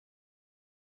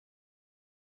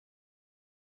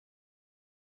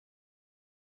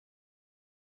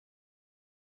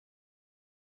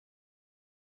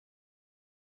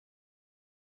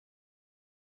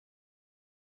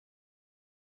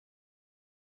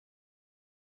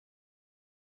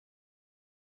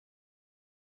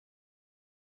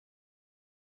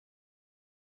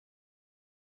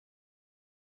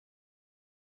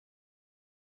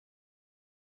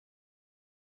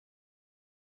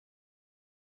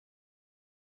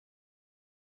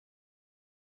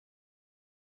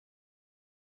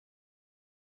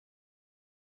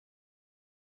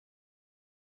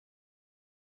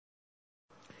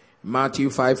Matthew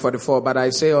 5:44, but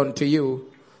I say unto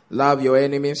you, love your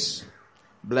enemies,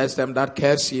 bless them that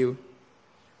curse you,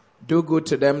 do good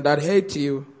to them that hate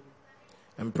you,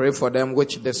 and pray for them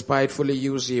which despitefully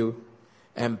use you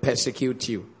and persecute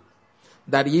you,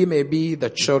 that ye may be the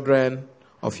children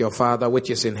of your Father which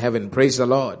is in heaven. Praise the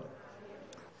Lord.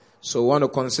 So we want to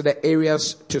consider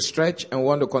areas to stretch, and we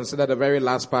want to consider the very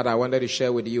last part I wanted to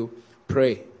share with you.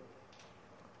 Pray.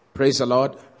 Praise the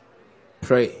Lord.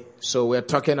 Pray. So we're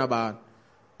talking about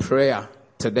prayer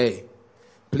today.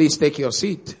 Please take your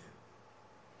seat.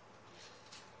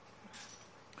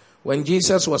 When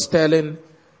Jesus was telling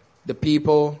the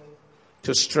people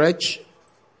to stretch,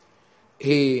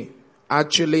 he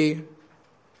actually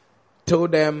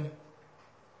told them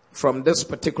from this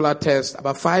particular text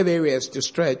about 5 areas to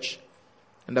stretch.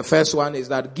 And the first one is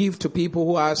that give to people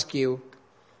who ask you,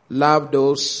 love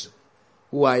those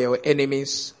who are your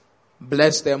enemies,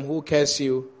 bless them who curse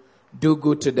you, do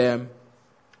good to them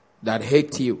that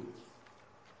hate you.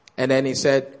 And then he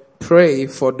said, pray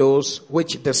for those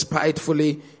which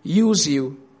despitefully use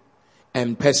you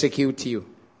and persecute you.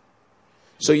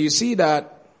 So you see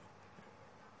that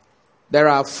there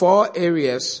are 4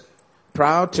 areas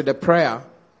prior to the prayer,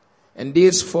 and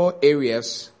these 4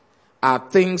 areas are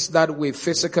things that we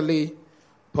physically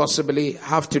possibly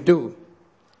have to do.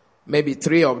 Maybe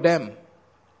 3 of them,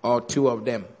 or 2 of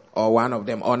them, or 1 of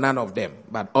them, or none of them,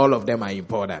 but all of them are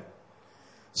important.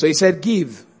 So he said,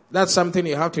 give. That's something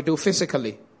you have to do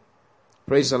physically.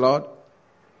 Praise the Lord.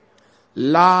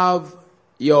 Love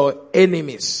your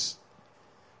enemies.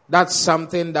 That's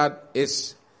something that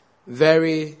is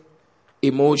very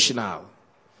emotional.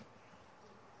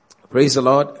 Praise the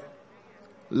Lord.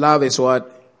 Love is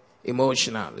what?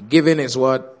 Emotional. Giving is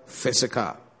what?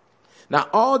 Physical. Now,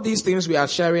 all these things we are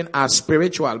sharing are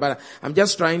spiritual, but I'm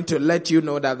just trying to let you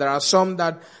know that there are some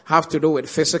that have to do with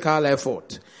physical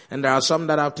effort, and there are some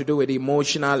that have to do with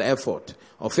emotional effort,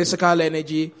 or physical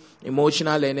energy,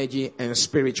 emotional energy, and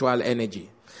spiritual energy.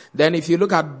 Then if you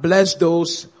look at bless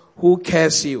those who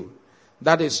curse you,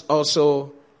 that is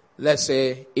also, let's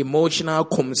say, emotional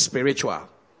cum spiritual.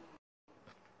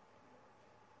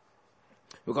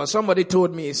 Because somebody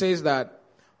told me, he says that,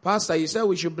 Pastor, you said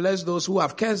we should bless those who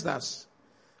have cursed us.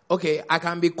 Okay, I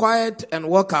can be quiet and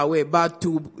walk away, but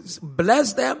to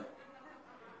bless them,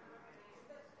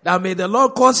 that may the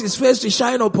Lord cause his face to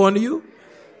shine upon you.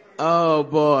 Oh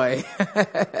boy.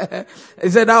 He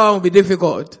said that one will be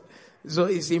difficult. So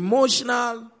it's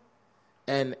emotional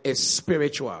and it's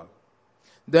spiritual.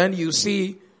 Then you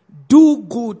see, do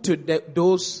good to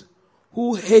those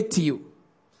who hate you.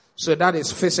 So that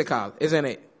is physical, isn't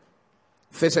it?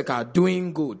 Physical,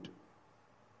 doing good.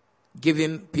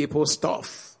 Giving people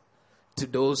stuff to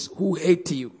those who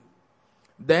hate you.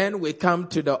 Then we come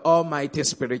to the almighty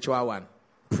spiritual one.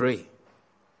 Pray.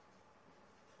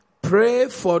 Pray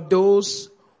for those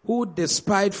who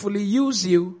despitefully use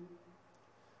you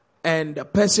and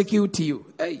persecute you.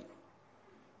 Hey.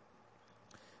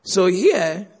 So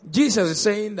here, Jesus is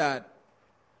saying that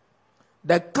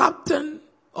the captain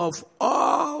of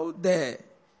all the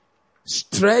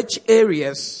stretch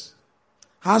areas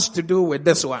has to do with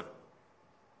this one.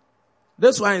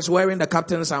 This one is wearing the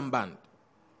captain's armband.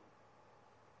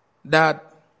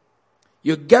 That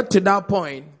you get to that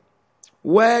point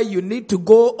where you need to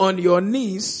go on your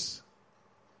knees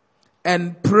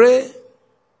and pray,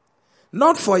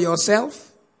 not for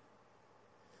yourself,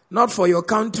 not for your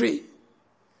country,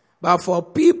 but for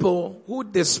people who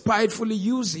despitefully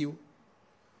use you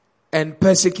and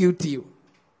persecute you.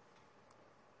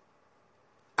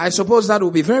 I suppose that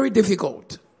will be very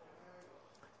difficult.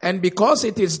 And because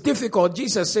it is difficult,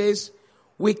 Jesus says,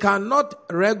 we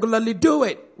cannot regularly do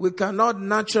it. We cannot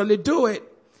naturally do it.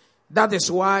 That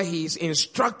is why he's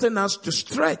instructing us to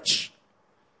stretch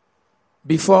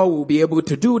before we'll be able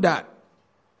to do that.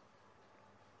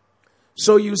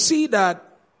 So you see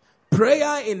that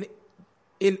prayer in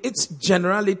its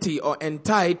generality or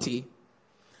entirety,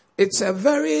 it's a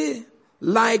very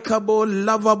likable,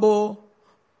 lovable,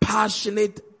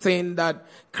 passionate thing that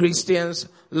Christians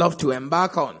love to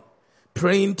embark on.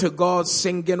 Praying to God,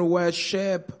 singing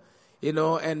worship,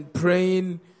 and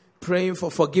praying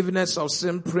for forgiveness of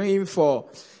sin, praying for,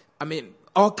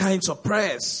 all kinds of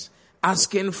prayers,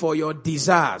 asking for your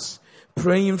desires,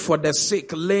 praying for the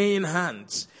sick, laying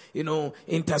hands,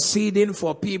 interceding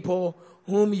for people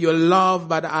whom you love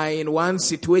but are in one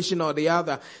situation or the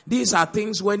other. These are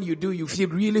things when you do, you feel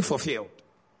really fulfilled.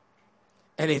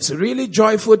 And it's really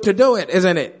joyful to do it,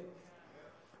 isn't it?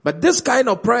 But this kind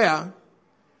of prayer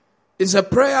is a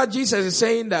prayer Jesus is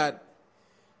saying that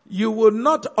you will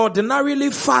not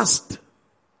ordinarily fast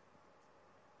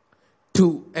to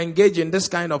to engage in this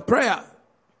kind of prayer.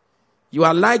 You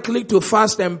are likely to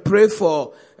fast and pray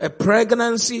for a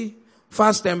pregnancy,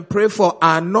 fast and pray for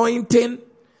anointing,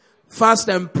 fast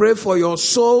and pray for your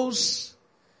souls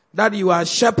that you are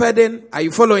shepherding. Are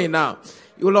you following now?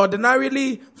 You will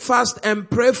ordinarily fast and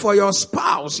pray for your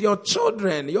spouse, your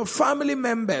children, your family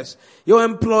members, your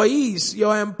employees,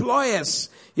 your employers,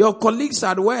 your colleagues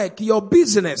at work, your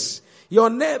business, your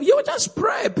name. You just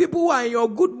pray. People who are in your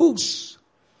good books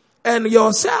and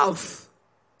yourself.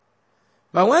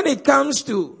 But when it comes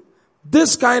to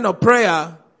this kind of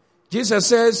prayer, Jesus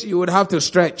says you would have to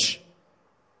stretch.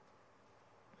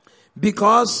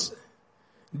 Because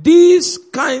these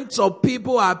kinds of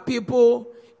people are people,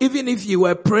 even if you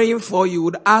were praying for, you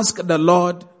would ask the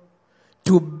Lord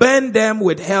to burn them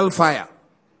with hellfire.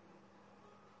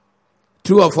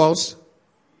 True or false?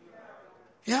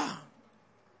 Yeah.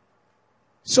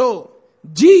 So,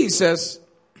 Jesus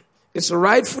is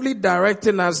rightfully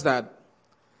directing us that,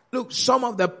 look, some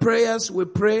of the prayers we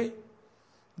pray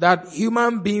that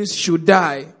human beings should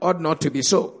die ought not to be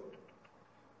so.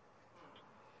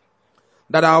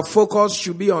 That our focus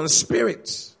should be on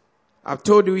spirits. I've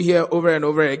told you here over and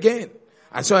over again.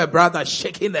 I saw a brother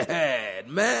shaking the head.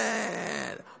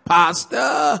 Man,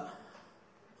 pastor.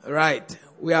 Right.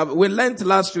 We learned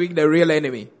last week the real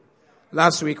enemy.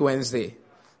 Last week, Wednesday.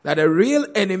 That the real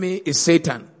enemy is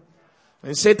Satan.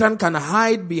 And Satan can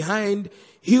hide behind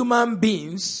human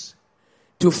beings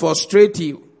to frustrate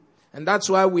you. And that's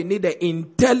why we need the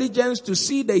intelligence to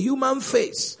see the human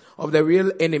face of the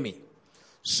real enemy.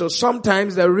 So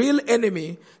sometimes the real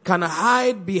enemy can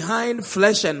hide behind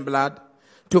flesh and blood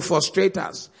to frustrate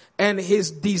us. And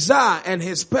his desire and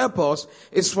his purpose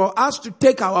is for us to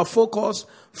take our focus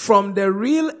from the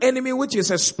real enemy, which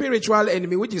is a spiritual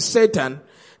enemy, which is Satan,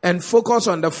 and focus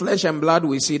on the flesh and blood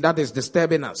we see that is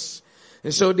disturbing us.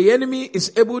 And so the enemy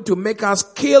is able to make us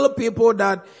kill people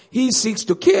that he seeks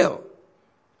to kill.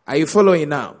 Are you following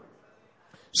now?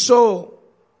 So,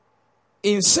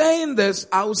 in saying this,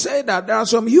 I will say that there are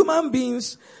some human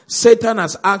beings Satan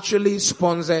has actually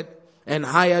sponsored and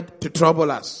hired to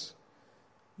trouble us.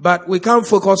 But we can't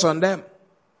focus on them.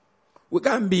 We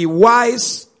can't be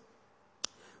wise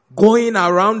going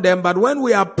around them. But when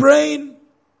we are praying,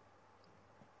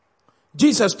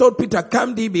 Jesus told Peter,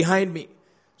 "Come thee behind me,"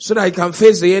 so that he can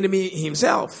face the enemy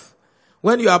himself.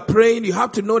 When you are praying, you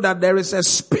have to know that there is a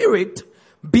spirit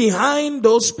behind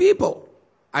those people.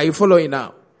 Are you following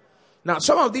now? Now,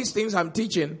 some of these things I'm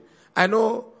teaching, I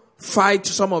know fight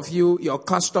some of you, your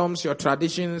customs, your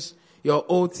traditions, your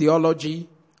old theology,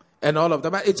 and all of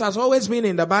that. But it has always been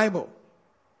in the Bible.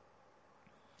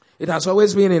 It has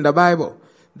always been in the Bible.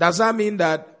 Does that mean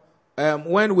that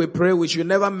when we pray, we should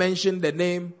never mention the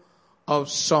name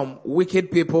of some wicked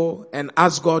people and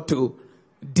ask God to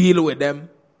deal with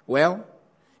them? Well,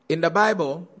 in the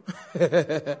Bible,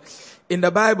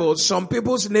 some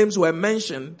people's names were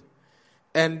mentioned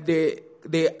and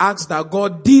they asked that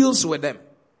God deals with them.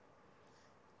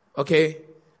 Okay?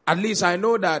 At least I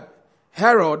know that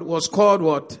Herod was called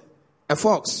what? A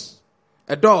fox.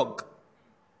 A dog.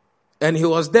 And he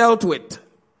was dealt with.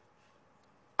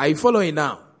 Are you following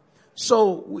now?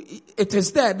 So, it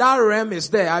is there. That realm is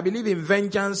there. I believe in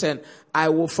vengeance and I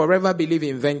will forever believe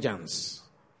in vengeance.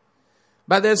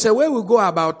 But there's a way we go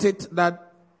about it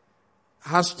that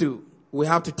we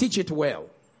have to teach it well.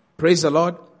 Praise the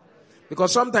Lord.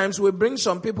 Because sometimes we bring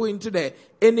some people into the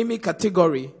enemy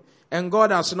category and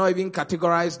God has not even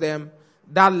categorized them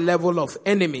that level of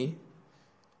enemy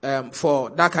for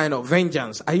that kind of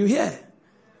vengeance. Are you here?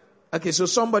 Okay, so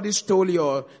somebody stole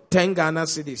your 10 Ghana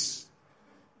cedis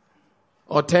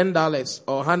or $10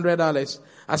 or $100.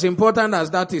 As important as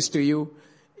that is to you,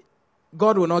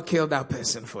 God will not kill that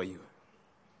person for you.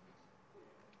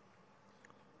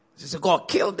 He said, God,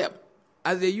 kill them.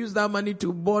 As they use that money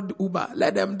to board Uber,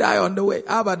 let them die on the way.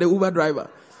 How about the Uber driver?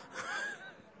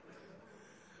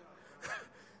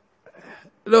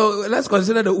 No, let's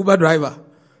consider the Uber driver.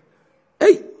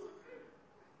 Hey!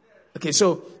 Okay,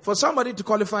 so for somebody to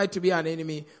qualify to be an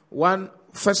enemy,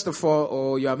 first of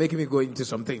all, you are making me go into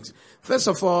some things. First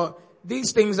of all,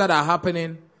 these things that are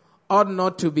happening ought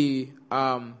not to be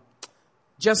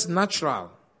just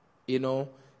natural, you know.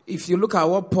 If you look at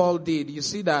what Paul did, you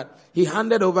see that he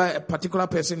handed over a particular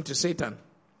person to Satan.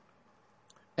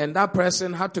 And that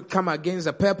person had to come against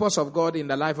the purpose of God in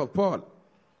the life of Paul.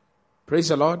 Praise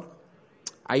the Lord.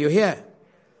 Are you here?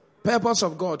 Purpose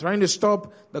of God, trying to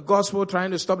stop the gospel,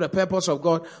 trying to stop the purpose of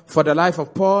God for the life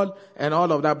of Paul and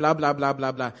all of that, blah, blah, blah,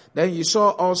 blah, blah. Then you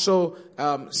saw also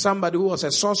somebody who was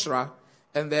a sorcerer,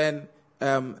 and then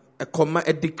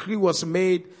a decree was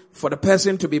made for the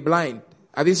person to be blind.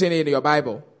 Have you seen it in your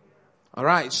Bible? All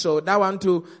right, so that one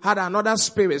too had another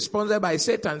spirit sponsored by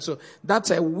Satan. So that's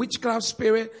a witchcraft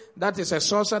spirit. That is a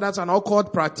sorcerer. That's an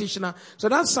occult practitioner. So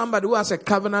that's somebody who has a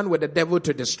covenant with the devil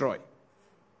to destroy.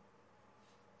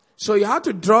 So you have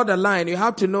to draw the line. You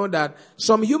have to know that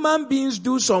some human beings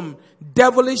do some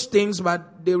devilish things,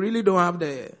 but they really don't have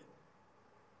the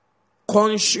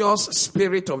conscious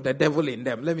spirit of the devil in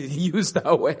them. Let me use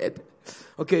that word.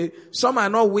 Okay, some are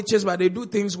not witches, but they do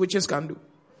things witches can do.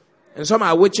 And some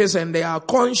are witches and they are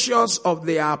conscious of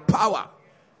their power.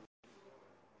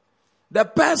 The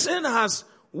person has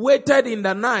waited in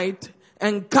the night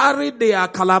and carried their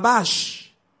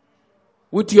calabash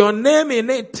with your name in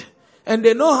it. And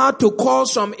they know how to call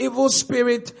some evil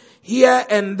spirit here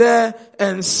and there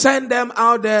and send them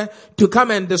out there to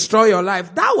come and destroy your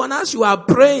life. That one, as you are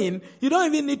praying, you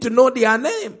don't even need to know their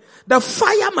name. The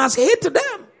fire must hit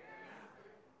them.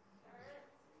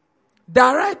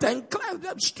 Direct and clear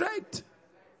them straight.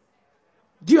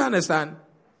 Do you understand?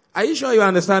 Are you sure you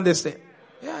understand this thing?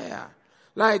 Yeah.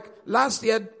 Like last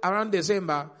year around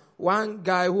December, one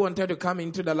guy who wanted to come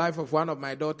into the life of one of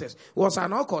my daughters was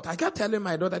an occult. I kept telling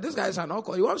my daughter, this guy is an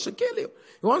occult. He wants to kill you.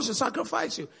 He wants to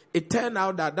sacrifice you. It turned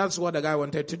out that that's what the guy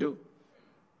wanted to do.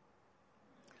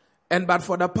 But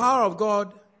for the power of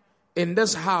God in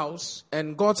this house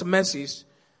and God's mercies,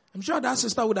 I'm sure that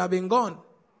sister would have been gone.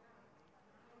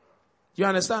 You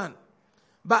understand?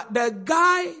 But the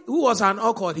guy who was an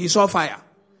occult, he saw fire.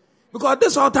 Because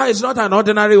this altar is not an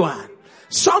ordinary one.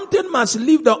 Something must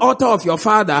leave the altar of your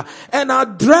father and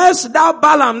address that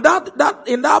Balaam, that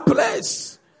in that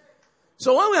place.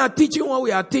 So when we are teaching what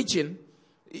we are teaching,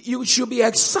 you should be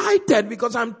excited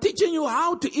because I'm teaching you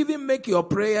how to even make your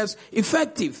prayers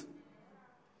effective.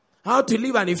 How to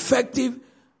live an effective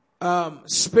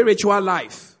spiritual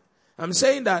life. I'm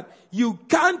saying that you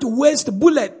can't waste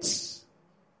bullets.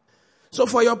 So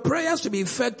for your prayers to be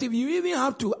effective, you even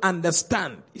have to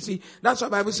understand. You see, that's what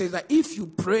the Bible says, that if you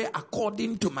pray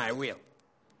according to my will,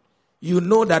 you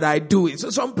know that I do it. So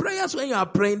some prayers when you are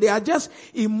praying, they are just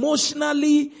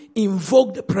emotionally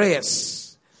invoked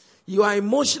prayers. You are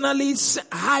emotionally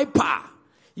hyper.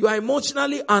 You are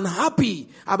emotionally unhappy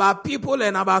about people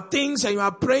and about things, and you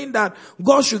are praying that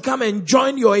God should come and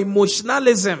join your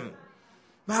emotionalism.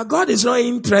 But God is not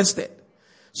interested.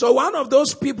 So one of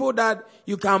those people that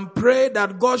you can pray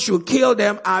that God should kill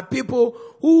them are people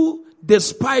who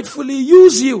despitefully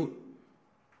use you.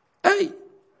 Hey.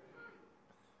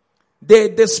 They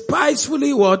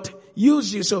despitefully what?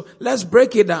 Use you. So let's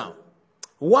break it down.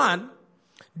 One,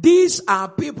 these are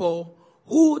people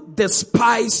who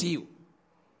despise you.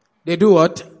 They do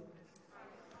what?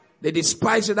 They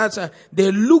despise you.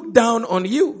 They look down on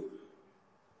you.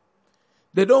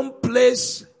 They don't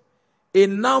place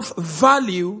enough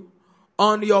value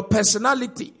on your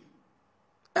personality.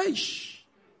 Eish.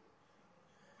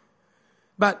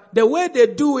 But the way they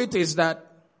do it is that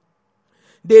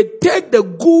they take the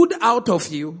good out of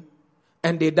you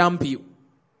and they dump you.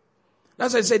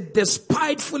 That's why I said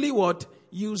despitefully what?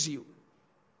 Use you.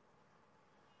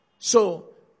 So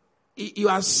you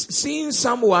are seeing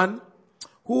someone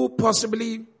who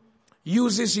possibly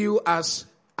uses you as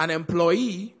an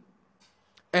employee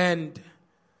and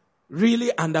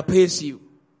really underpays you.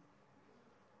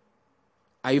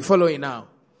 Are you following now?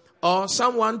 Or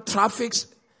someone traffics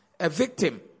a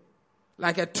victim,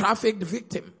 like a trafficked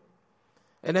victim.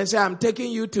 And then say, I'm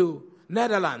taking you to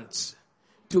Netherlands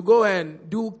to go and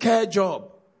do care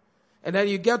job. And then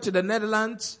you get to the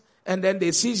Netherlands and then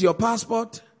they seize your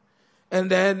passport and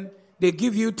then they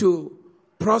give you to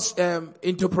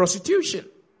into prostitution.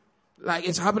 Like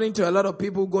it's happening to a lot of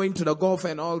people going to the Gulf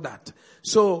and all that.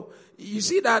 So you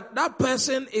see that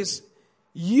person is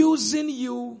using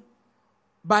you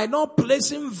by not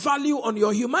placing value on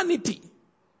your humanity.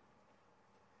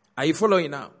 Are you following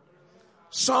now?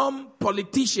 Some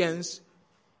politicians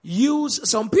use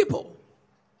some people.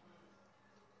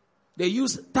 They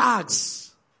use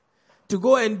tags to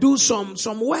go and do some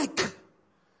work.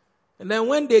 And then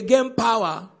when they gain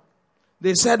power,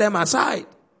 they set them aside.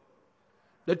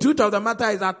 The truth of the matter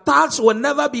is that tags will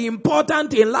never be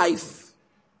important in life.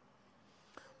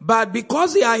 But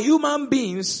because they are human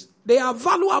beings, they are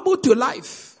valuable to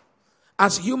life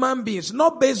as human beings,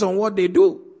 not based on what they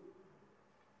do.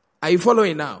 Are you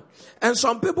following now? And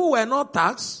some people were not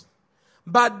taxed,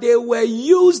 but they were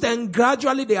used and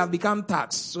gradually they have become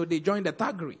taxed. So they joined the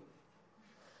thuggery.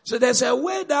 So there's a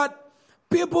way that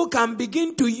people can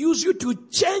begin to use you to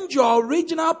change your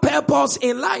original purpose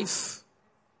in life.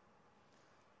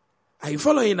 Are you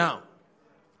following now?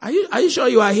 Are you sure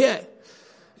you are here?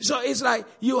 So it's like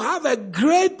you have a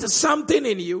great something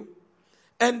in you,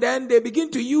 and then they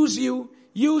begin to use you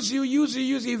use you.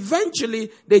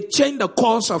 Eventually, they change the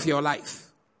course of your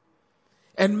life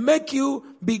and make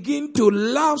you begin to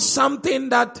love something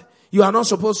that you are not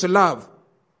supposed to love.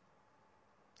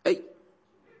 Hey.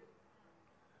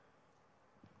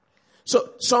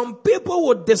 So some people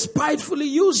would despitefully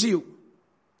use you.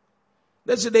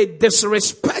 They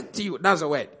disrespect you. That's the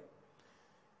word.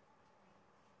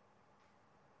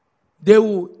 They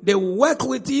will work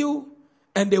with you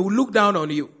and they will look down on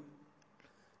you.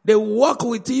 They will work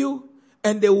with you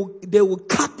and they will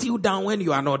cut you down when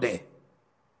you are not there.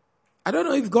 I don't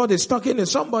know if God is talking to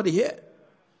somebody here.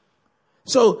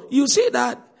 So you see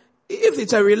that if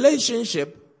it's a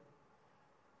relationship,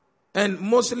 and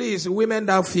mostly it's women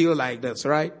that feel like this,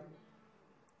 right?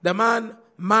 The man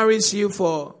marries you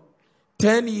for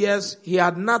 10 years, he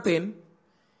had nothing.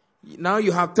 Now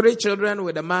you have 3 children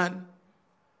with the man.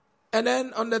 And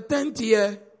then on the 10th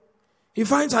year, he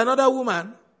finds another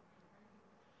woman.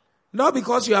 Not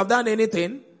because you have done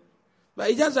anything, but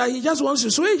he just wants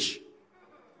to switch.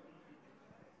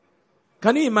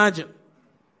 Can you imagine?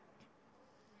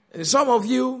 And some of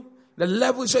you, the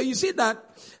level, so you see that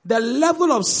the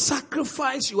level of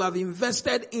sacrifice you have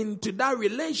invested into that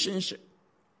relationship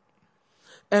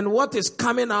and what is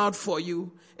coming out for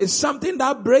you is something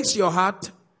that breaks your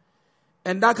heart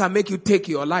and that can make you take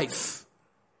your life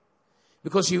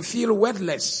because you feel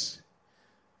worthless.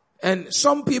 And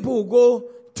some people will go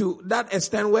to that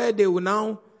extent where they will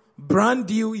now brand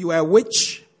you. You are a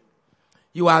witch.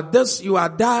 You are this, you are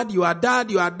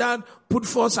that, put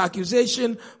false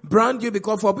accusation, brand you,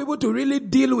 because for people to really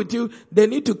deal with you, they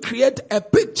need to create a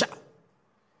picture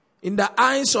in the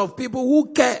eyes of people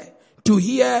who care to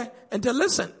hear and to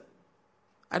listen.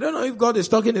 I don't know if God is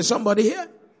talking to somebody here.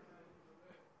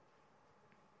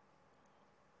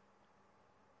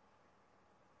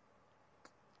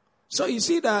 So you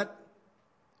see that,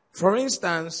 for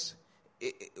instance,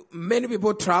 many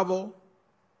people travel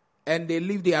and they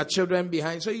leave their children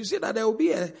behind. So you see that there will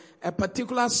be a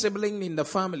particular sibling in the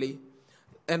family.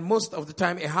 And most of the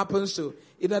time it happens to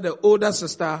either the older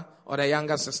sister or the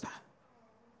younger sister.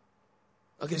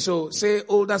 Okay, so say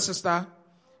older sister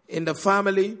in the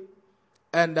family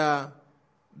and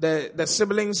the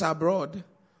siblings abroad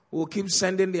will keep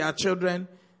sending their children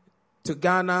to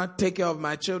Ghana, take care of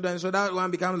my children. So that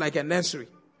one becomes like a nursery.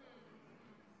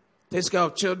 Takes care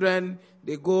of children,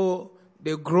 they grow,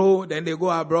 then they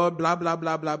go abroad, blah, blah,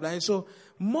 blah, blah, blah. And so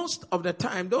most of the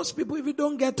time, those people even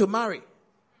don't get to marry.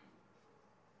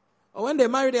 Or when they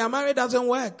marry, their marriage doesn't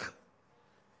work.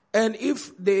 And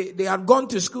if they had gone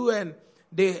to school and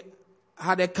they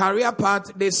had a career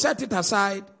path, they set it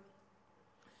aside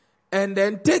and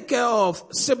then take care of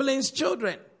siblings'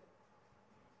 children.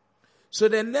 So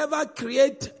they never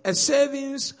create a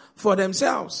savings for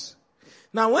themselves.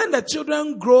 Now when the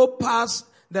children grow past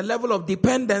the level of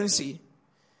dependency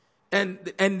and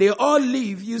they all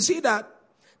leave, you see that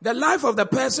the life of the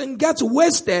person gets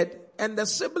wasted and the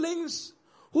siblings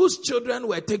whose children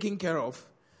were taken care of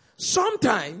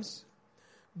sometimes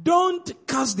don't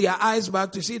cast their eyes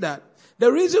back to see that the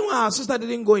reason why our sister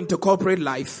didn't go into corporate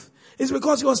life is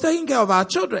because he was taking care of our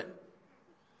children.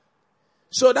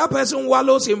 So that person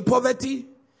wallows in poverty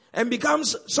and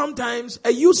becomes sometimes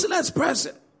a useless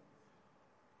person.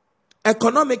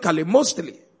 Economically,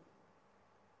 mostly.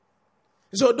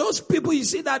 So those people, you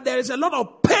see that there is a lot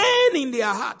of pain in their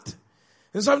heart.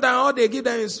 And sometimes all they give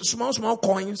them is small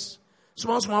coins.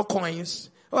 Small coins.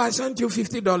 Oh, I sent you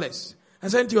 $50. I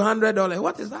sent you $100.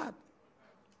 What is that?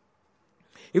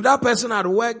 If that person had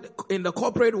worked in the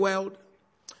corporate world,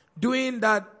 doing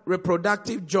that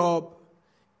reproductive job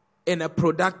in a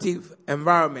productive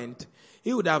environment,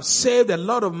 he would have saved a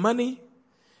lot of money.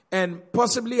 And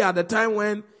possibly at the time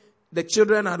when the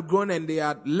children had grown and they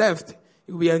had left,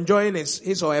 he would be enjoying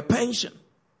his or her pension.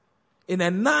 In a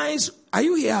nice, are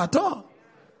you here at all?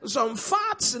 Some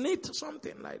fats in it,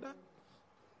 something like that.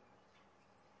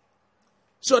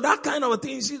 So that kind of a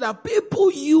thing, you see that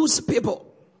people use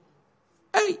people.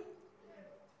 Hey!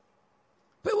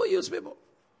 People use people.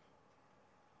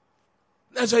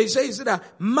 That's why you see that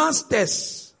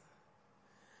masters,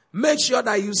 make sure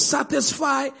that you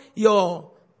satisfy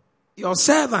your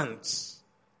servants.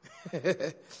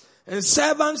 And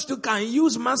servants too can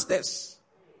use masters.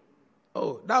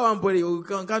 Oh, that one, buddy, we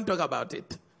can't talk about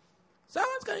it.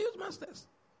 Servants can use masters.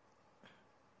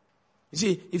 You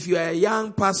see, if you are a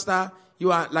young pastor,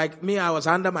 you are like me, I was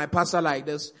under my pastor like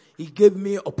this. He gave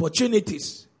me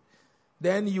opportunities.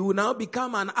 Then you will now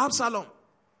become an Absalom.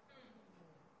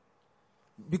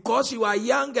 Because you are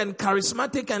young and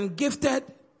charismatic and gifted,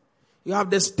 You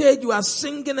have the stage, you are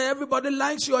singing and everybody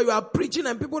likes you, or you are preaching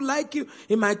and people like you.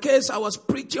 In my case, I was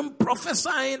preaching,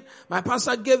 prophesying. My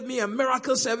pastor gave me a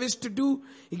miracle service to do.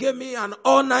 He gave me an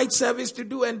all-night service to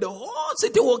do, and the whole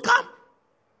city will come.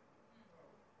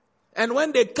 And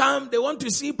when they come, they want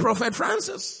to see Prophet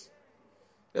Francis.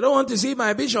 They don't want to see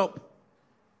my bishop.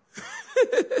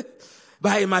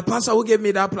 But my pastor who gave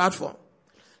me that platform.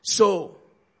 So,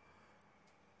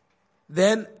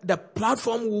 then the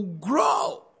platform will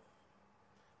grow.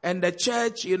 And the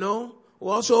church, will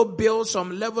also build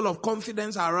some level of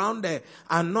confidence around the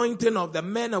anointing of the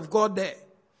men of God there.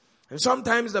 And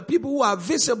sometimes the people who are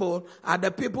visible are the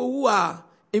people who are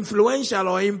influential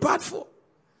or impactful.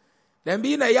 Then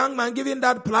being a young man given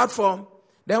that platform,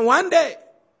 then one day,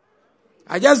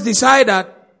 I just decided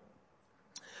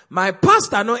my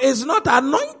pastor is not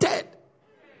anointed.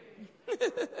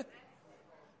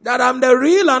 That I'm the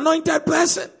real anointed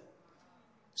person.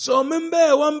 So,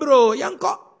 remember, one bro,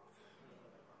 yanko.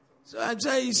 So I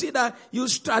say, you see that you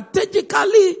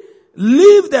strategically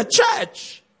leave the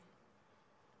church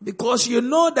because you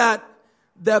know that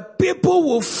the people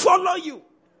will follow you.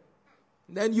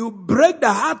 Then you break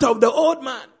the heart of the old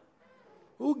man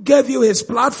who gave you his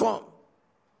platform.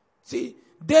 See,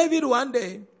 David one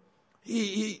day,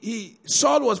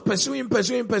 Saul was pursuing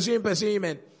him,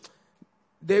 and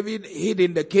David hid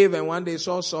in the cave, and one day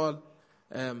saw Saul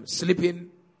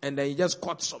sleeping, and then he just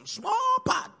caught some small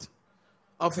part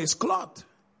of his cloth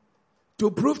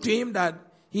to prove to him that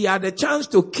he had a chance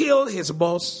to kill his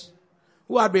boss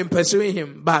who had been pursuing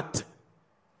him, but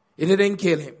he didn't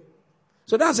kill him.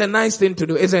 So that's a nice thing to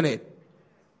do, isn't it?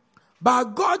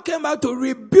 But God came back to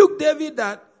rebuke David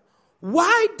that,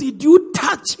 why did you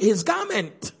touch his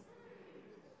garment?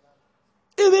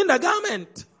 Even the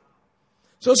garment.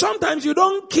 So sometimes you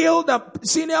don't kill the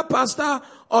senior pastor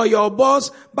or your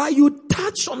boss, but you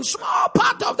touch some small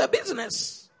part of the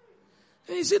business.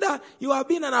 And you see that you have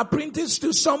been an apprentice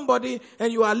to somebody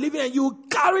and you are living and you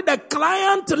carry the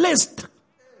client list.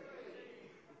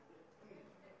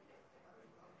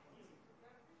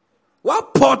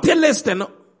 What party list?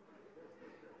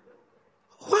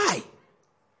 Why?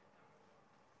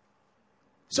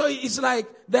 So it's like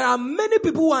there are many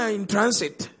people who are in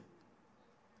transit.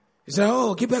 You say,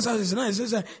 oh, Keeper's House is nice.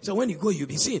 So when you go, you'll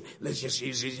be seen. Let's just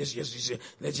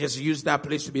use that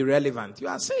place to be relevant. You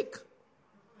are sick.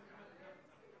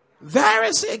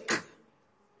 Very sick.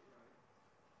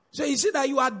 So you see that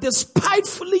you are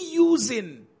despitefully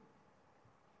using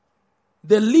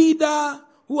the leader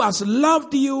who has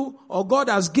loved you or God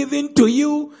has given to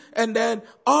you, and then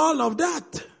all of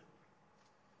that.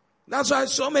 That's why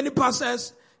so many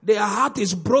pastors, their heart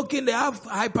is broken, they have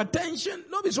hypertension.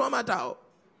 No, it's one matter.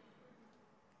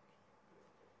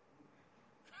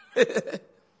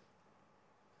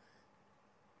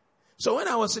 So when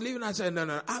I was leaving, I said,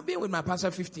 no, I've been with my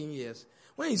pastor 15 years.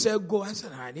 When he said go, I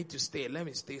said, I need to stay. Let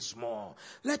me stay small.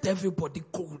 Let everybody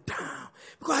cool down.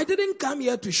 Because I didn't come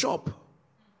here to shop.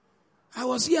 I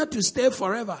was here to stay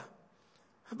forever.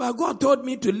 But God told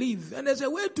me to leave. And there's a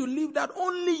way to live that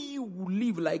only you will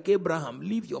live like Abraham.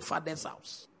 Leave your father's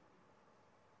house.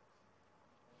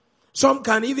 Some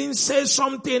can even say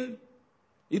something,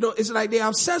 it's like they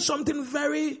have said something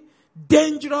very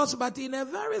dangerous, but in a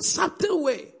very subtle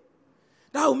way.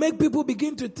 That will make people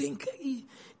begin to think,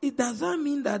 it doesn't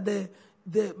mean that the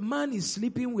man is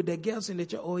sleeping with the girls in the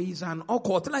church, or he's an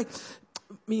awkward. Like,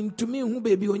 to me, who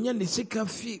baby, we don't,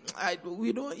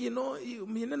 you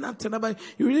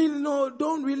really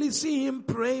don't really see him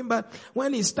praying, but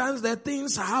when he stands there,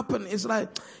 things happen. It's like,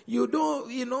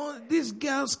 these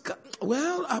girls,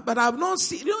 but I've not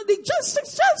seen, they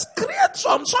just create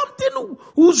something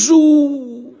who's.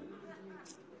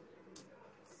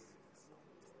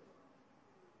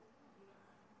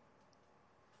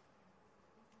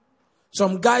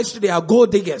 Some guys today are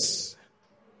gold diggers.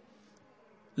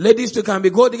 Ladies too can be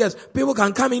gold diggers. People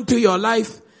can come into your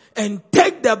life and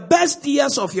take the best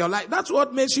years of your life. That's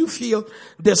what makes you feel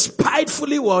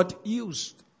despitefully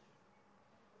used.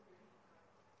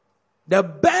 The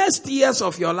best years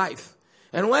of your life.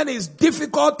 And when it's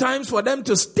difficult times for them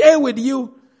to stay with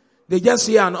you, they just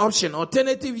see an option,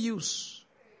 alternative use.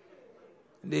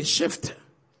 They shift.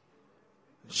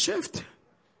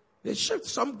 They shift.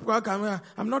 Some people come,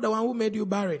 I'm not the one who made you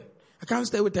barren. I can't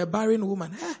stay with a barren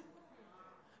woman.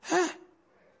 Hey.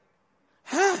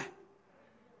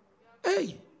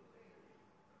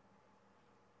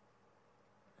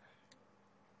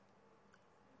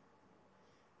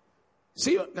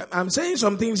 See, I'm saying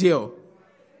some things here.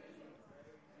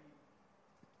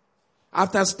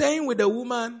 After staying with a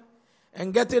woman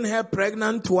and getting her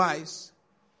pregnant twice,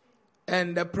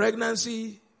 and the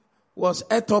pregnancy was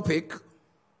ectopic,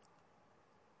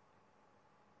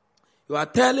 you are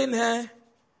telling her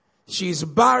she's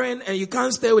barren and you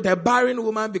can't stay with a barren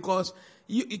woman because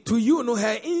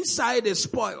her inside is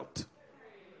spoiled.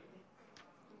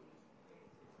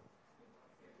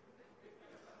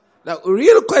 The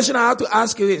real question I have to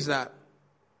ask you is that,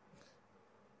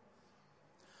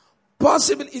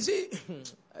 possibly, is it,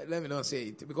 let me not say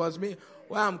it, because me,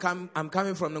 where I'm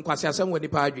coming from,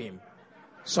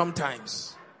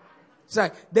 sometimes. It's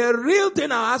like, the real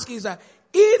thing I ask is that,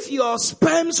 if your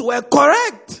sperms were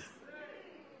correct,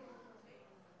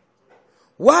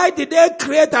 why did they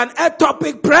create an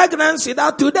ectopic pregnancy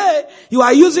that today you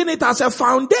are using it as a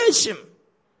foundation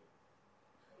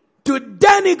to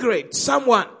denigrate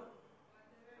someone?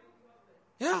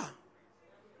 Yeah.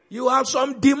 You have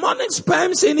some demonic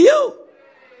sperms in you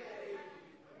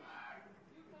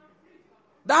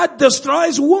that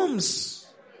destroys wombs.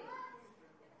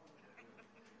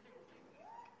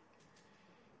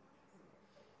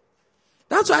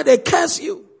 That's why they curse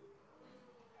you.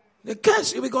 They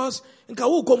curse you because but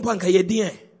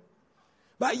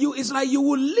it's like you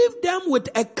will leave them with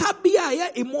a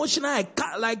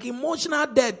emotional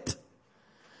debt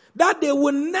that they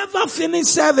will never finish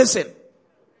servicing.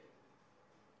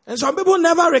 And some people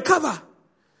never recover.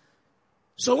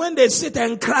 So when they sit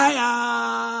and cry,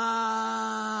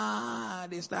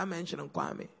 they start mentioning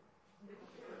Kwame.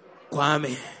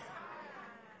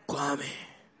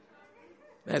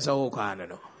 That's all Kwame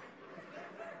no.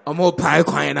 Omo pai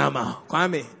Kwame na ma.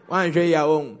 Kwame, wan hwe ya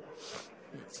won.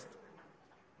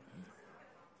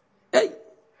 Hey.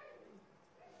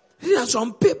 There are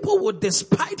some people who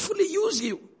despitefully use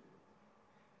you.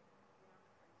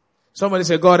 Somebody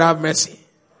say, God have mercy.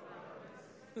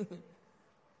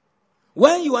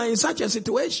 When you are in such a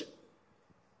situation,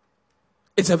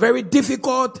 it's a very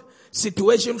difficult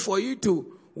situation for you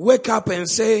to wake up and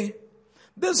say,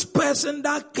 this person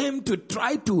that came to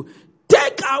try to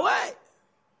take away.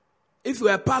 If you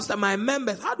are a pastor, my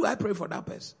members, how do I pray for that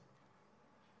person?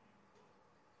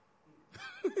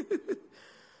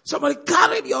 Somebody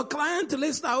carried your client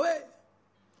list away.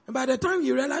 And by the time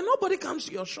you realize nobody comes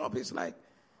to your shop, it's like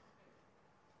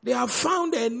they have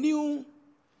found a new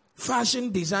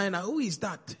fashion designer. Who is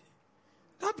that?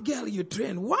 That girl you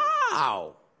train.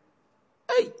 Wow.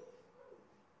 Hey.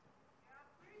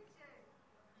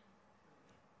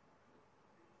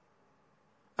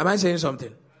 Am I saying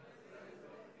something?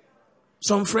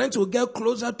 Some friends will get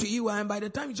closer to you, and by the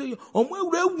time you say,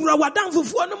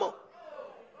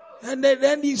 and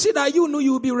then you see that you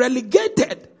will be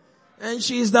relegated. And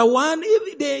she is the one,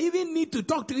 if they even need to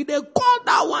talk to you, they call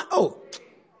that one. Oh.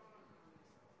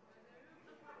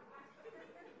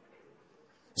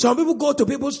 Some people go to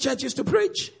people's churches to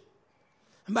preach.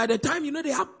 And by the time,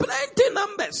 they have plenty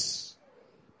numbers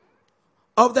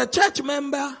of the church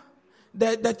member,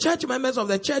 the church members of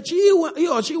the church, he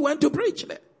or she went to preach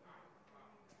there.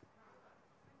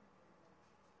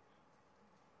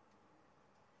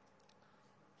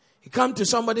 You come to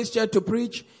somebody's church to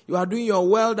preach, you are doing your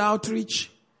world outreach.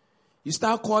 You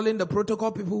start calling the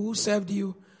protocol people who served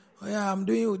you. Oh yeah, I'm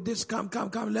doing this, come,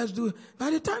 let's do it. By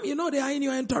the time they are in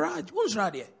your entourage. Who's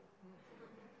ready?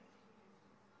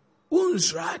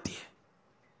 Who's ready?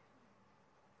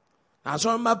 Now, so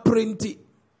I'm printing.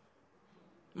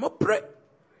 I'm pray.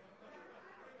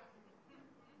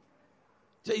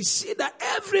 So you see that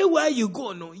everywhere you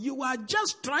go, you are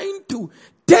just trying to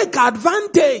take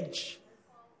advantage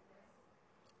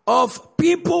of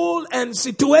people and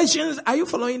situations. Are you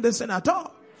following this at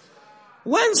all?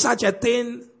 When such a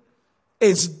thing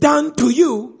is done to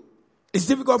you, it's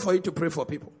difficult for you to pray for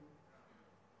people.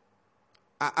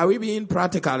 Are we being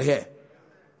practical here?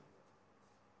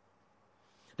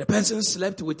 The person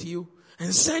slept with you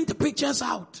and sent pictures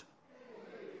out.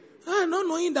 Not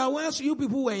knowing that whilst you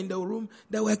people were in the room,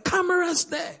 there were cameras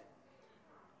there.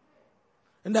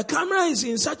 And the camera is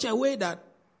in such a way that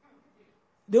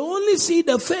they only see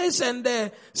the face and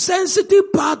the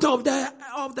sensitive part of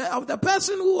the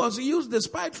person who was used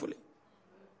despitefully.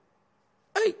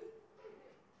 Hey,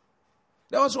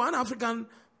 there was one African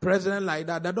president like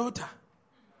that. The daughter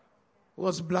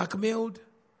was blackmailed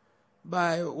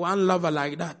by one lover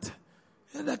like that.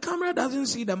 And the camera doesn't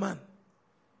see the man,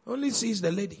 only sees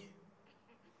the lady.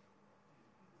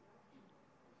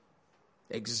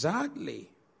 Exactly.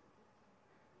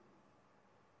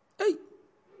 Hey.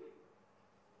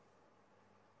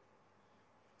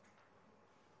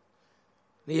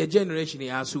 The generation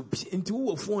is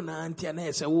into a phone and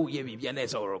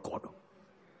record.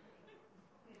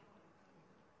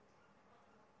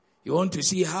 You want to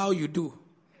see how you do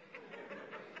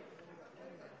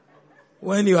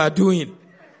when you are doing.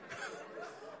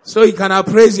 So you can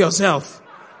appraise yourself.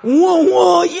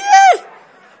 Whoa, yeah.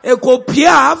 Eko pia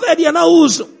afedi na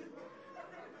uso.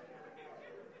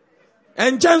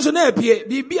 And chanso na pie.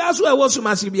 Bibi aso e wosu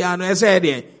masibia no ese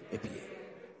de.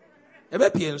 Ebe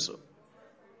pie nso.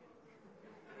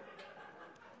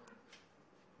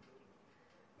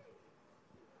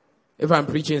 If I'm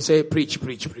preaching, say preach.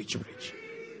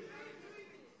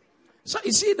 So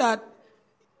you see that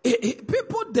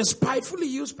people despitefully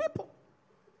use people.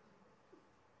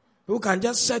 Who can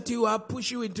just set you up,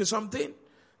 push you into something.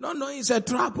 No, it's a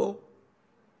trouble.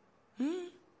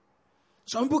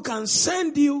 Some people can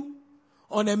send you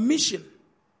on a mission.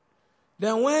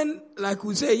 Then when, like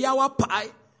we say, yawa pie,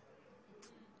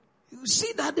 you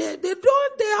see that they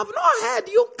have no head.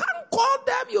 You can't call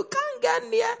them, you can't get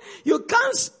near, you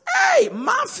can't, hey,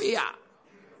 mafia.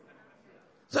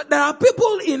 So there are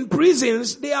people in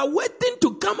prisons, they are waiting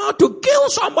to come out to kill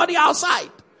somebody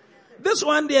outside. This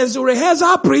one, there's a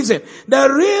rehearsal prison. The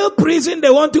real prison they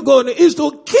want to go to is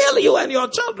to kill you and your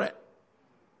children.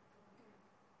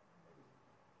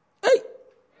 Hey.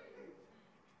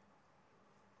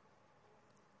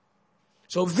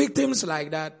 So victims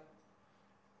like that,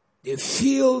 they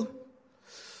feel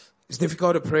it's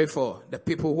difficult to pray for the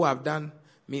people who have done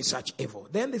me such evil.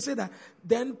 Then they say that,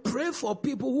 then pray for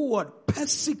people who would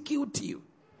persecute you.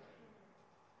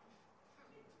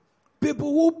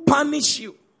 People who punish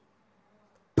you.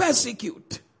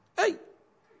 Persecute. Hey.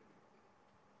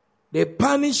 They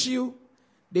punish you.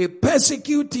 They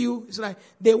persecute you. It's like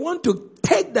they want to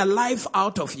take the life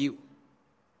out of you.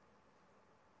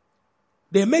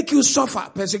 They make you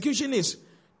suffer. Persecution is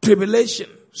tribulation,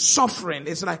 suffering.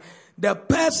 It's like the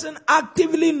person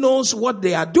actively knows what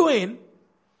they are doing,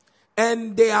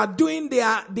 and they are doing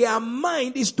their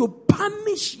mind is to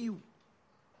punish you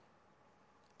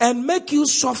and make you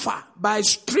suffer by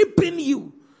stripping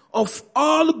you of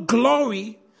all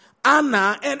glory,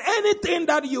 honor, and anything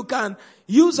that you can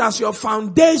use as your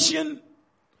foundation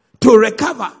to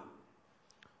recover.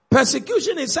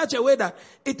 Persecution is such a way that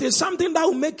it is something that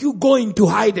will make you go into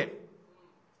hiding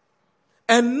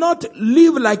and not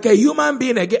live like a human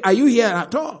being again. Are you here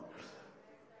at all?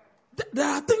 There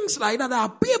are things like that. There are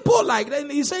people like that.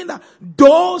 And he's saying that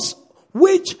those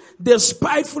which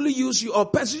despitefully use you or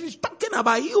persecute, he's talking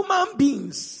about human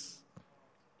beings,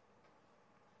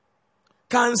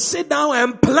 can sit down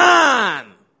and plan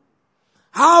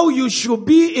how you should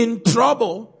be in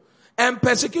trouble. And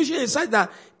persecution is such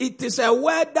that it is a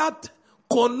word that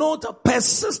connotes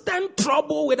persistent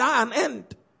trouble without an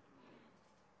end.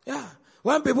 Yeah.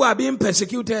 When people are being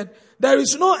persecuted, there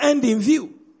is no end in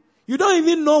view. You don't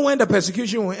even know when the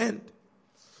persecution will end.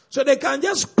 So they can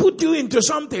just put you into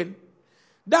something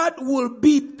that will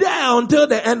be there until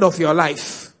the end of your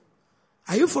life.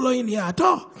 Are you following here at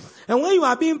all? And when you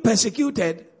are being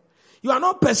persecuted, you are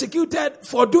not persecuted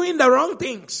for doing the wrong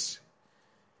things.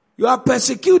 You are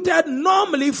persecuted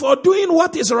normally for doing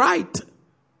what is right.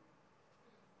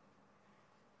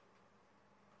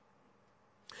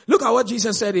 Look at what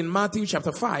Jesus said in Matthew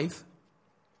chapter 5,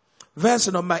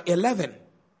 verse number 11.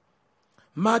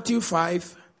 Matthew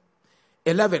 5,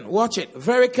 11. Watch it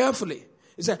very carefully.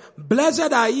 He said,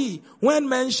 "Blessed are ye when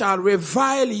men shall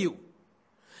revile you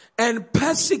and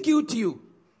persecute you,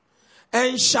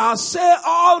 and shall say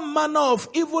all manner of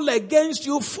evil against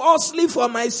you falsely for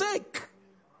my sake."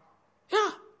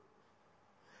 Yeah.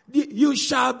 You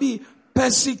shall be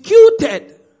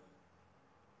persecuted.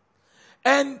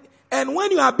 And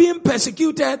when you are being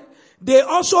persecuted, they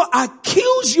also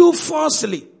accuse you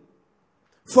falsely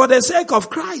for the sake of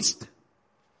Christ.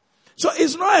 So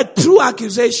it's not a true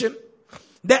accusation.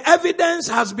 The evidence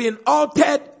has been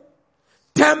altered,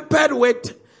 tempered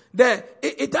with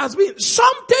it has been,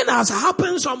 something has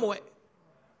happened somewhere.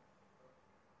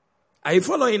 Are you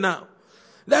following now?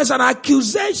 There's an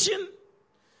accusation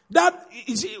that,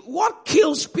 you see, what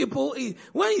kills people is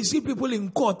when you see people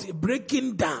in court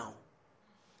breaking down.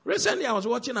 Recently I was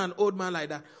watching an old man like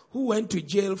that who went to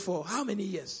jail for how many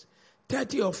years?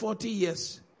 30 or 40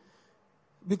 years.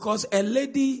 Because a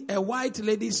white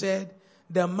lady said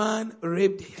the man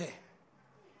raped her.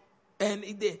 And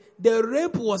the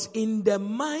rape was in the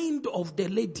mind of the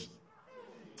lady.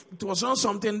 It was not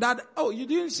something that, you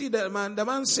didn't see the man. The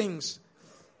man sings.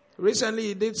 Recently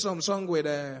he did some song with,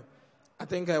 I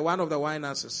think one of the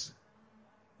Winehouses.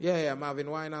 Yeah, Marvin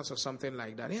Winehouse or something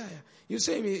like that. Yeah. You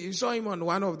saw him on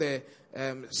one of the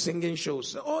singing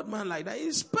shows. The old man like that,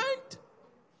 he spent.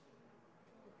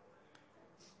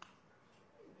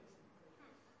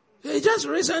 Just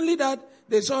recently that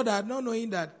they saw that, not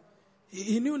knowing that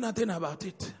he knew nothing about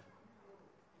it.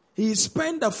 He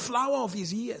spent the flower of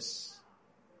his years,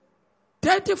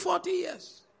 30, 40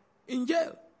 years in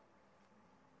jail.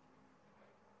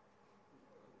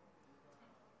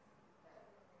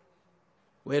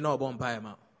 We're not born by him.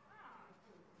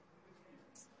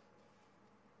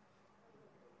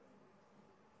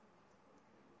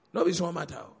 No, it's one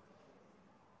matter.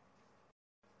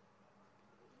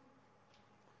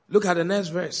 Look at the next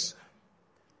verse.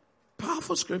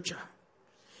 Powerful scripture.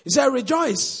 He said,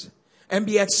 rejoice and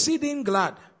be exceeding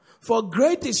glad, for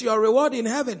great is your reward in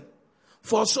heaven.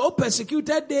 For so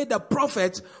persecuted they the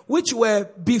prophets which were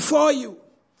before you.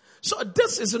 So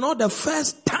this is not the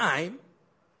first time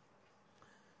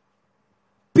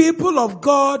people of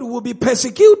God will be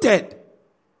persecuted.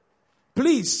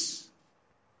 Please.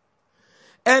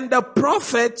 And the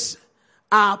prophets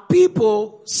are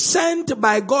people sent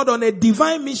by God on a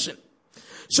divine mission.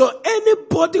 So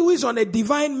anybody who is on a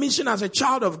divine mission as a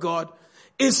child of God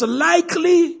is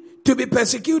likely to be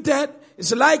persecuted,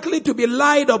 is likely to be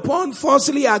lied upon,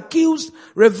 falsely accused,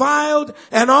 reviled,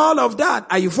 and all of that.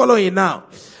 Are you following now?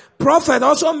 Prophet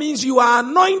also means you are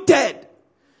anointed.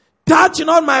 Touch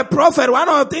not my prophet. One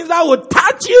of the things that will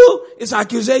touch you is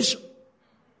accusation.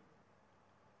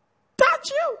 Touch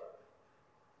you.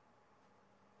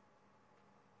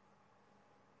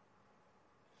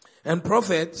 And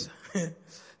prophets,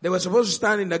 they were supposed to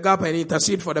stand in the gap and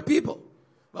intercede for the people.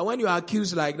 But when you are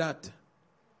accused like that,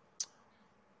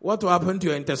 what will happen to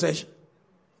your intercession?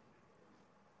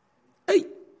 Hey!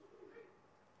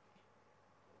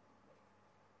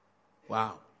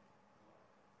 Wow.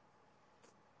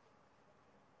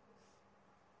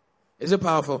 Is it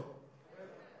powerful?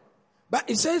 But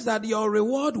it says that your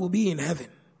reward will be in heaven.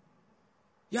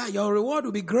 Yeah, your reward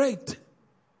will be great.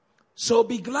 So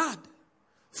be glad.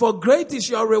 For great is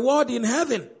your reward in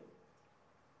heaven.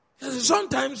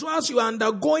 Sometimes whilst you are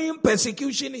undergoing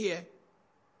persecution here,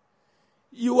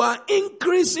 you are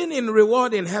increasing in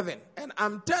reward in heaven. And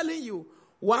I'm telling you,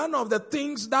 one of the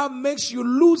things that makes you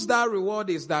lose that reward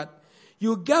is that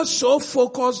you get so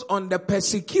focused on the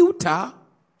persecutor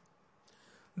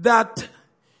that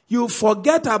you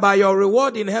forget about your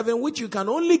reward in heaven, which you can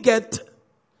only get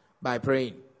by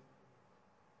praying.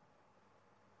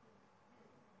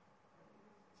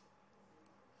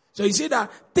 So you see that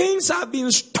things have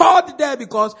been stored there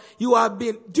because you have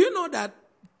been. Do you know that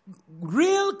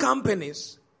real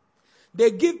companies,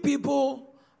 they give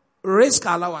people risk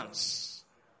allowance?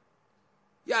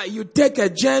 Yeah, you take a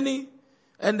journey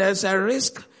and there's a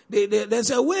risk.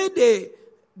 There's a way they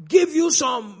give you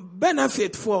some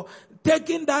benefit for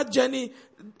taking that journey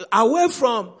away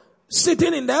from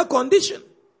sitting in their condition.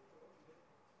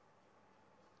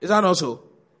 Is that also?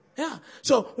 Yeah.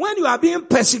 So when you are being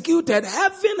persecuted,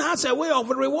 heaven has a way of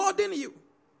rewarding you.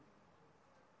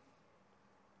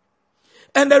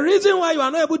 And the reason why you are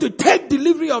not able to take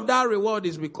delivery of that reward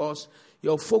is because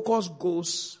your focus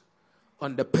goes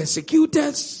on the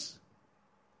persecutors.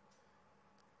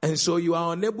 And so you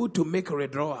are unable to make a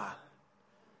withdrawal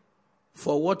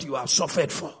for what you have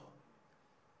suffered for.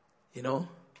 You know?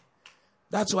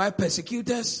 That's why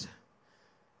persecutors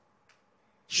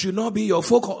should not be your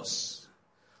focus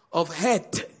of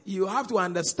hate. You have to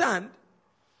understand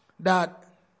that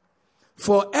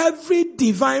for every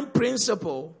divine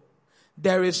principle,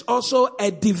 there is also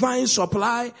a divine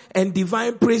supply and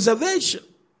divine preservation.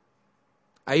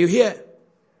 Are you here?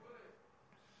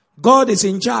 God is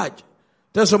in charge.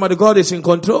 Tell somebody God is in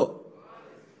control.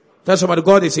 Tell somebody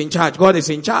God is in charge. God is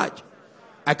in charge.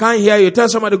 I can't hear you. Tell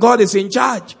somebody God is in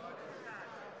charge.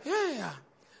 Yeah.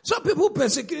 So people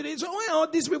persecute you. So when all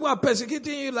these people are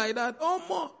persecuting you like that, oh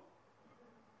more.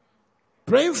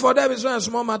 Praying for them is not a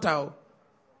small matter.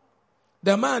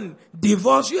 The man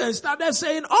divorced you and started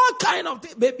saying all kind of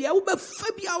things. Baby, I will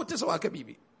be out as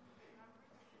baby.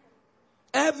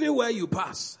 Everywhere you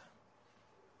pass,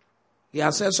 he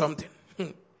has said something.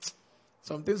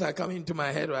 Some things are coming into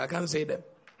my head where I can't say them.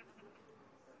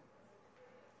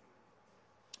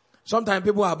 Sometimes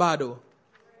people are bad though.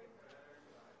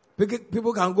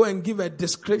 People can go and give a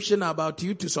description about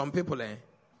you to some people.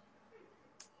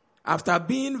 After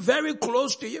being very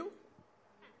close to you.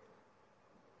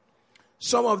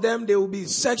 Some of them, they will be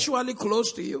sexually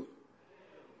close to you.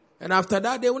 And after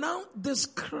that, they will now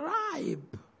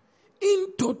describe in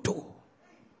toto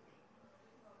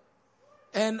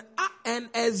and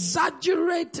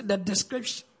exaggerate the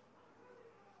description.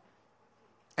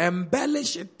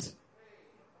 Embellish it.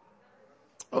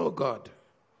 Oh God.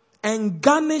 And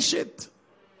garnish it.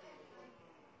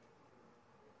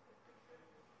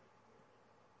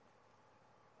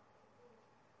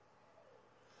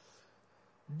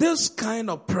 This kind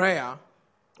of prayer,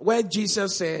 where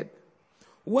Jesus said,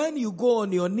 when you go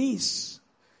on your knees,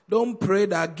 don't pray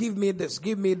that give me this,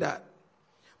 give me that.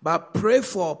 But pray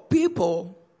for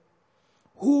people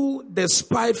who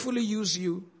despitefully use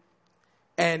you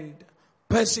and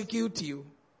persecute you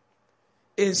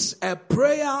is a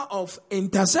prayer of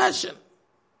intercession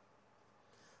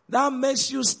that makes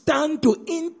you stand to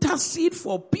intercede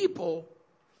for people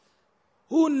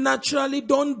who naturally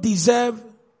don't deserve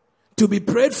to be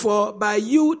prayed for by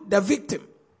you, the victim.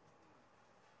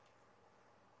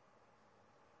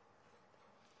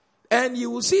 And you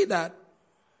will see that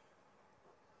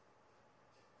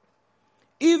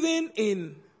even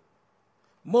in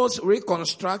most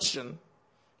reconstruction,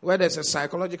 where there's a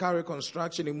psychological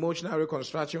reconstruction, emotional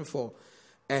reconstruction for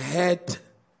a hurt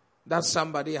that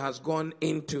somebody has gone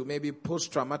into, maybe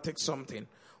post-traumatic something,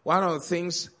 one of the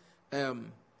things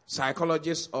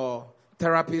psychologists or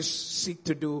therapists seek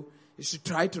to do is to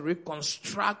try to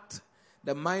reconstruct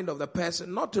the mind of the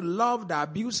person, not to love the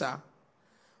abuser,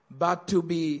 but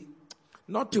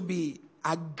not to be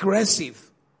aggressive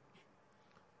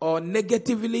or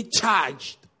negatively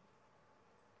charged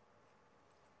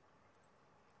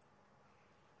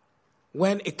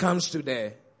when it comes to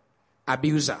the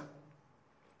abuser.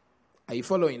 Are you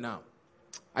following now?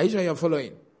 Are you sure you're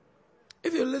following?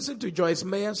 If you listen to Joyce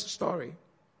Meyer's story,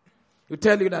 he'll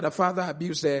tell you that the father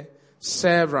abused her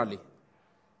severally.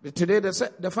 But today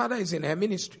the father is in her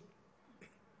ministry.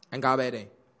 And God better.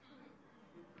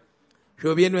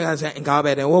 She'll be in and say, what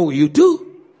will you do?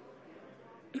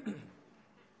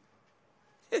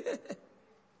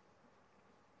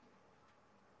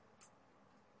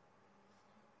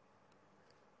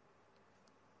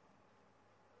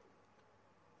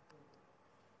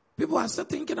 People are still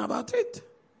thinking about it.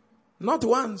 Not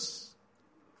once.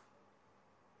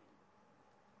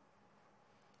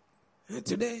 And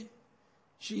today,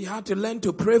 she had to learn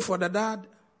to pray for the dad.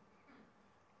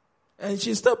 And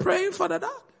she's still praying for the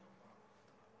dad.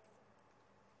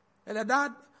 And the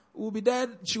dad will be there,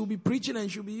 she will be preaching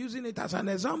and she'll be using it as an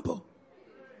example.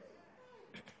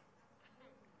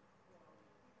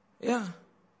 Yeah.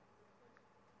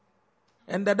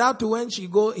 And the dad, when he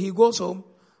goes home,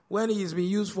 when he's been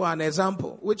used for an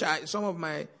example, which some of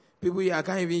my people here I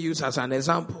can't even use as an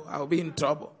example, I'll be in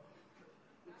trouble.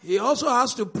 He also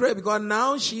has to pray because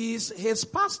now she's his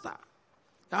pastor.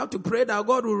 You have to pray that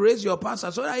God will raise your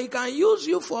pastor so that he can use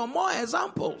you for more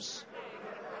examples.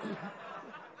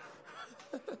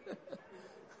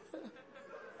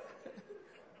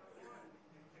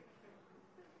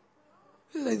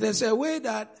 There's a way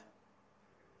that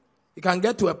you can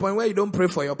get to a point where you don't pray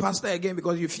for your pastor again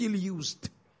because you feel used.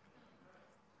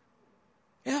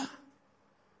 Yeah.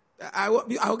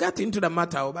 I'll get into the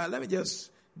matter, but let me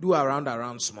just do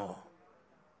around small.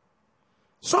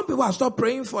 Some people have stopped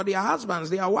praying for their husbands,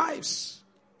 their wives.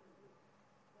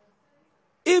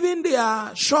 Even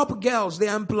their shop girls,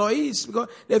 their employees, because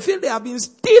they feel they have been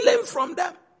stealing from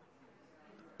them.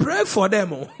 Pray for them.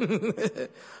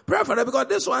 Pray for them, because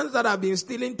these ones that have been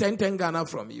stealing 10 Ghana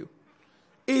from you,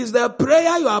 is the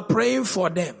prayer you are praying for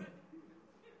them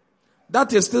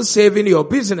that is still saving your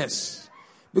business.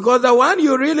 Because the one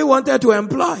you really wanted to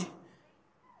employ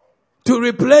to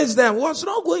replace them was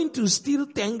not going to steal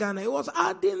 10 Ghana. It was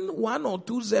adding 1 or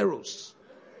 2 zeros.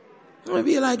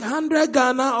 Maybe like 100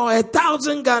 Ghana or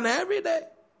 1,000 Ghana every day.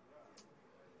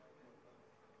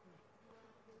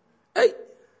 Hey.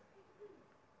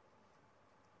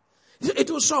 It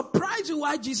will surprise you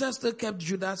why Jesus still kept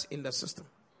Judas in the system.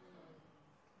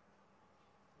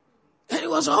 And he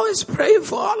was always praying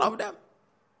for all of them.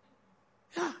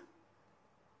 Yeah.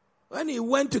 When he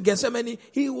went to Gethsemane,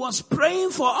 he was praying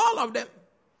for all of them.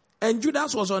 And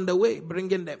Judas was on the way,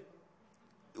 bringing them.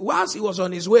 Whilst he was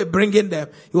on his way, bringing them,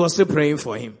 he was still praying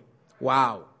for him.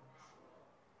 Wow.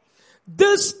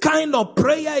 This kind of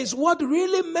prayer is what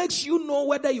really makes you know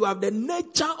whether you have the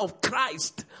nature of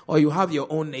Christ or you have your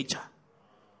own nature.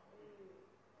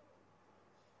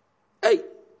 Hey,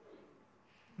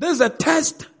 this is a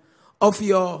test of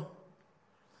your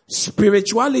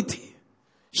spirituality.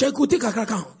 Shake it,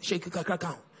 shake it,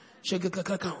 shake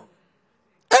it.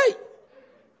 Hey!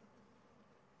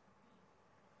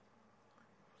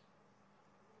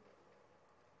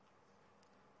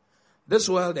 This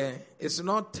world is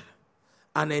not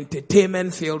an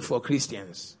entertainment field for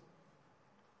Christians.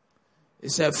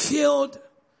 It's a field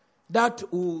that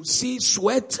will see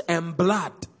sweat and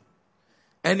blood.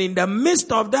 And in the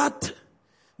midst of that,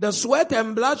 the sweat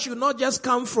and blood should not just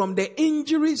come from the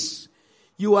injuries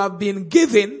you have been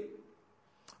given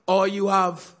or you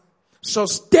have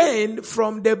sustained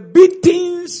from the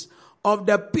beatings of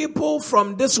the people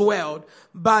from this world,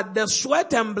 but the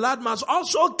sweat and blood must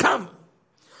also come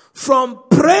from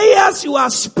prayers you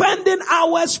are spending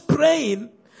hours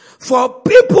praying for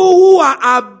people who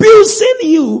are abusing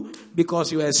you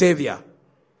because you are a savior.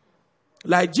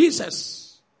 Like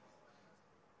Jesus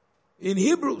in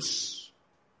Hebrews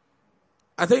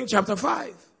I think chapter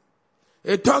 5.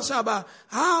 It talks about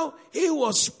how he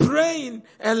was praying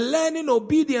and learning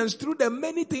obedience through the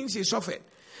many things he suffered.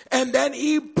 And then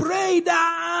he prayed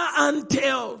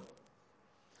until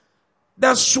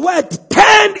the sweat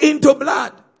turned into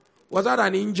blood. Was that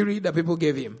an injury that people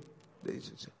gave him?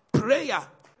 Prayer.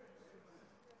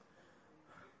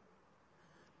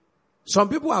 Some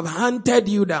people have hunted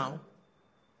you down.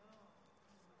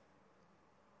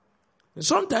 And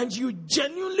sometimes you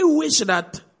genuinely wish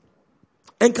that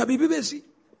and can be busy.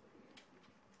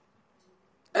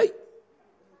 Hey.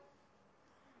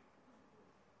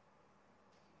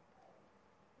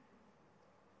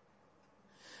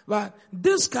 But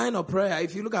this kind of prayer,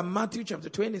 if you look at Matthew chapter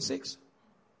 26,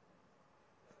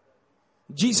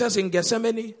 Jesus in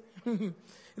Gethsemane,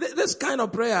 this kind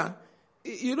of prayer,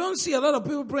 you don't see a lot of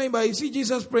people praying, but you see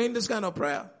Jesus praying this kind of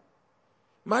prayer.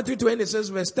 Matthew 26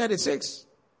 verse 36.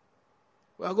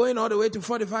 We are going all the way to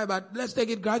 45, but let's take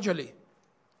it gradually.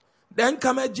 Then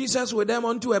cometh Jesus with them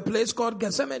unto a place called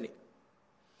Gethsemane,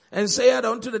 and saith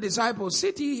unto the disciples,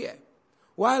 sit ye here,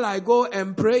 while I go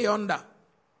and pray yonder.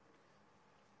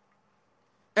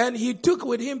 And he took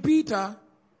with him Peter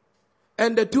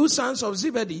and the two sons of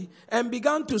Zebedee, and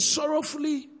began to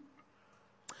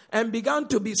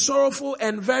be sorrowful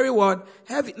and very what?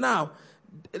 Heavy. Now,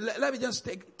 let me just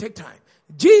take time.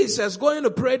 Jesus, going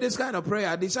to pray this kind of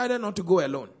prayer, decided not to go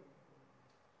alone.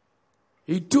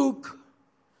 He took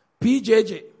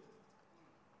PJJ,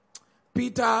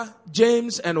 Peter,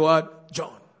 James, and what?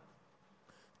 John.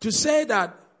 To say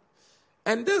that,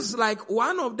 and this is like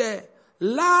one of the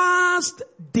last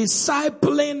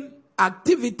discipling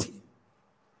activity.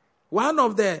 One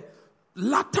of the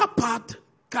latter part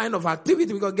kind of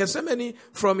activity, because Gethsemane,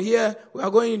 from here, we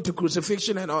are going into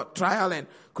crucifixion and trial and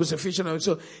crucifixion. And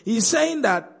so he's saying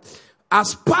that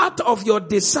as part of your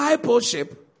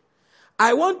discipleship,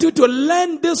 I want you to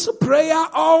learn this prayer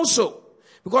also,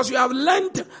 because you have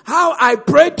learned how I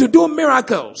pray to do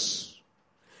miracles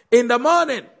in the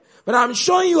morning. But I'm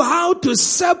showing you how to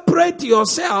separate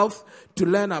yourself to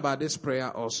learn about this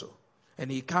prayer also.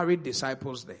 And he carried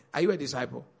disciples there. Are you a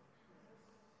disciple?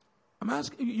 I'm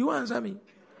asking you, answer me.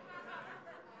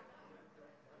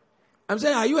 I'm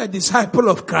saying, are you a disciple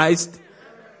of Christ?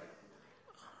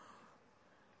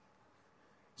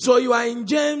 So you are in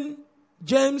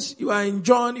James, you are in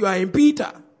John, you are in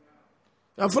Peter.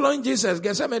 You are following Jesus.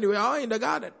 Gethsemane, we are all in the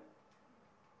garden.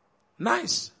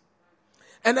 Nice.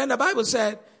 And then the Bible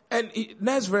said, and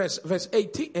next verse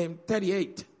 18 and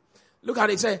 38. Look at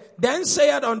it, say, then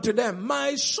saith unto them,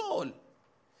 my soul.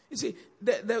 You see,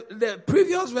 the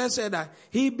previous verse said that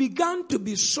he began to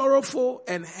be sorrowful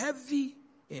and heavy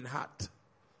in heart.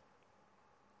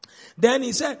 Then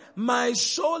he said, my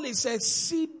soul is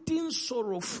exceeding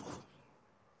sorrowful,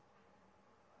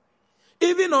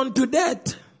 even unto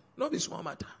death. No be small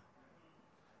matter.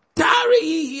 Tarry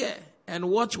ye here and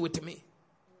watch with me.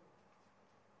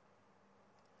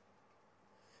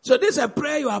 So this is a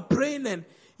prayer you are praying and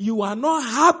you are not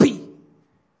happy.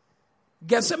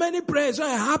 Gethsemane prayer is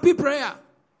not a happy prayer.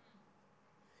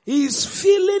 He is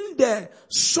feeling the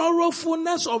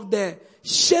sorrowfulness of the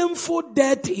shameful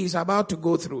death he is about to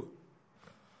go through.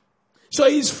 So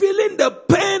he's feeling the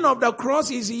pain of the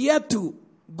cross is yet to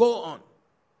go on.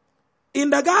 In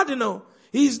the garden,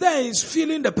 he's there, he's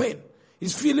feeling the pain.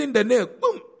 He's feeling the nail.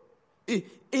 Boom.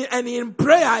 And in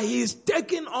prayer, he's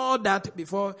taking all that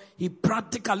before he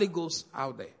practically goes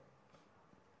out there.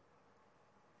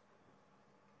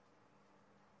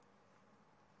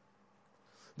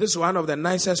 This is one of the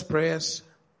nicest prayers.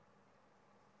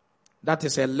 That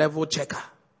is a level checker.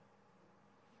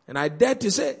 And I dare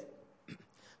to say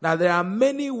that there are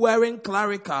many wearing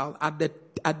clerical at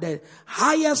the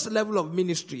highest level of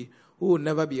ministry who will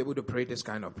never be able to pray this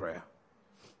kind of prayer.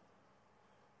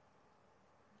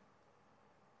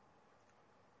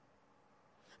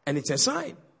 And it's a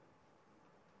sign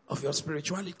of your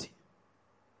spirituality.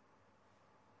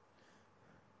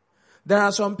 There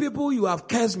are some people you have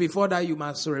cursed before that you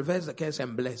must reverse the curse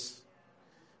and bless.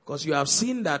 Because you have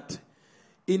seen that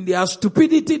in their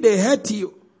stupidity they hurt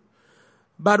you.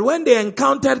 But when they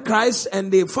encountered Christ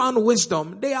and they found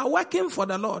wisdom, they are working for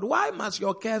the Lord. Why must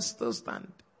your curse still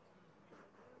stand?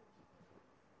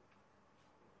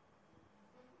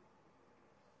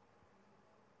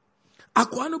 I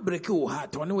want to break your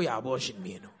heart when we are abortion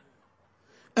me,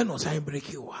 and no sign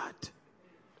break your heart.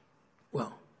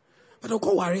 Well, but don't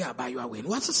go worry about your win.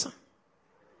 What's the son?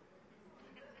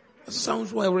 That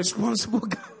sounds like a responsible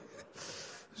guy.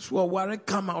 So worry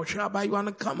come out, shall buy you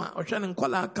wanna come out, or shall and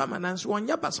call out come and so on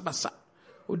ya basa.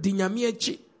 O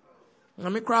dinyamiechi. I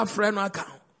make cry friend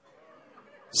account.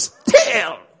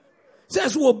 Still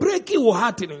Says we'll break your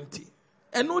heart in it.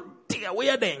 And no dear, we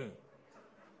are then.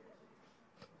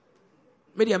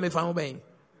 Media me found bang.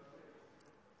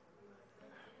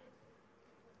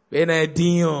 When I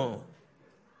deal.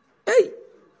 Hey.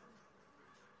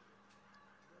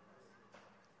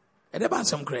 And about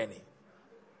some granny.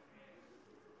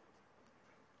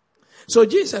 So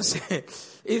Jesus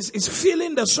is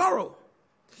feeling the sorrow.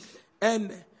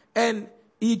 And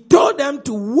he told them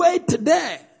to wait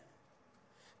there.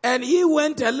 And he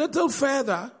went a little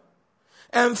further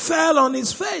and fell on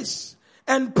his face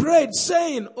and prayed,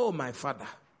 saying, "Oh, my Father,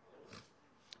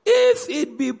 if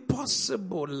it be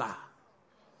possible,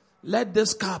 let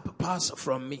this cup pass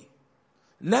from me.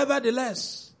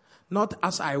 Nevertheless, not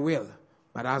as I will,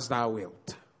 but as thou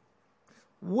wilt."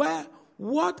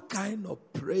 What kind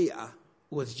of prayer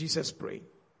was Jesus praying?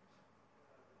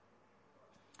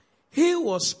 He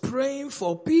was praying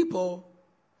for people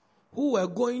who were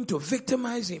going to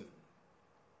victimize him.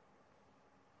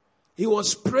 He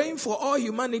was praying for all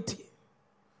humanity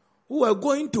who were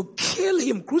going to kill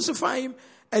him, crucify him,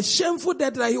 a shameful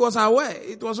death that he was aware.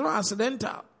 It was not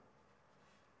accidental.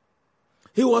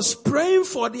 He was praying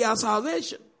for their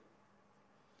salvation.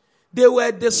 They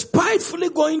were despitefully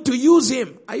going to use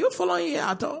him. Are you following here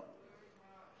at all?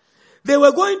 They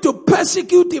were going to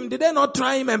persecute him. Did they not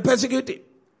try him and persecute him?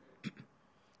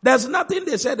 There's nothing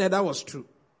they said that was true.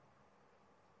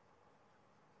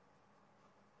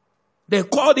 They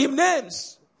called him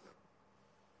names.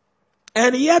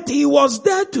 And yet he was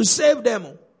there to save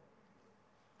them.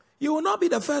 You will not be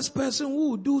the first person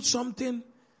who will do something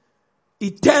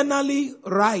eternally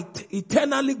right,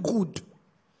 eternally good,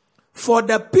 for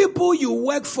the people you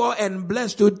work for and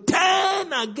bless to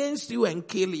turn against you and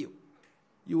kill you.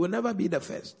 You will never be the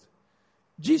first.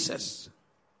 Jesus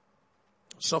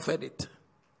suffered it.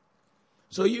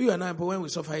 So you and I, when we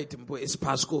suffer it, it's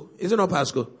Pasco. Is it not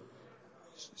Pasco?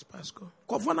 It's Pasco.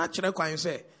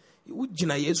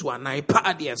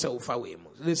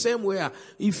 The same way,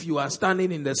 if you are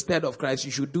standing in the stead of Christ,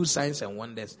 you should do signs and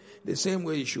wonders. The same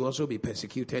way, you should also be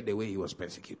persecuted the way he was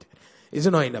persecuted. Is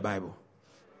it not in the Bible?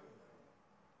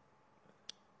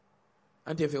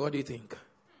 Auntie Efe, what do you think?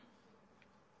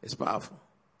 It's powerful.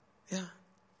 Yeah.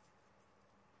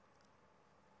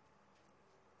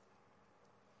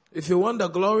 If you want the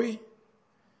glory,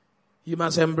 you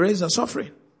must embrace the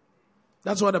suffering.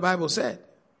 That's what the Bible said.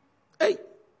 Hey.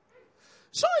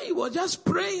 So he was just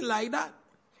praying like that.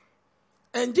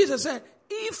 And Jesus said,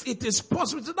 if it is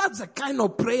possible, so that's the kind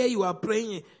of prayer you are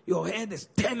praying. Your head is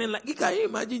turning like, can you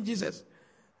imagine Jesus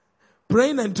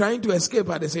praying and trying to escape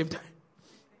at the same time?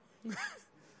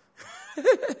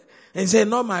 And say,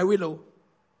 not my will.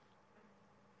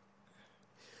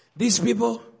 These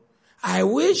people, I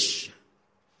wish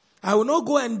I will not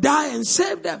go and die and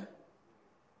save them.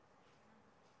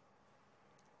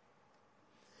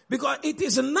 Because it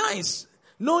is nice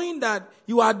knowing that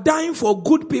you are dying for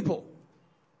good people.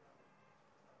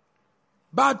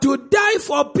 But to die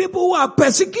for people who are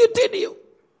persecuting you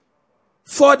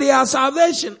for their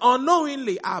salvation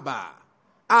unknowingly, Abba,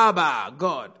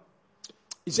 God.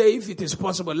 He said, if it is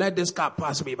possible, let this cup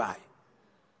pass me by.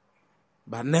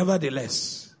 But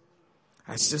nevertheless,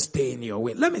 I still stay in your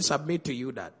way. Let me submit to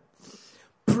you that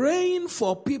praying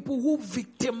for people who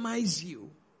victimize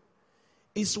you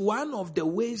is one of the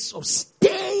ways of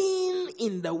staying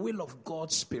in the will of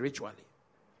God spiritually.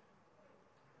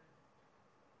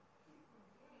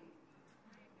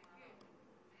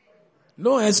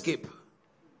 No escape.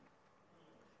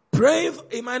 Pray,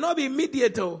 it might not be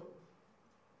immediate,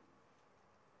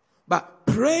 but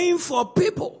praying for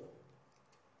people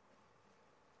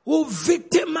who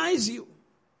victimize you.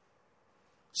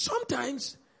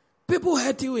 Sometimes people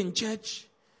hurt you in church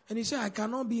and you say, I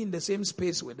cannot be in the same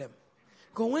space with them.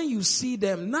 Because when you see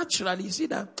them, naturally, you see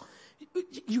that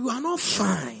you are not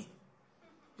fine.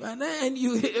 And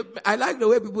I like the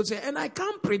way people say, and I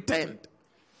can't pretend.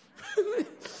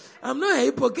 I'm not a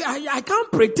hypocrite. I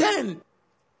can't pretend.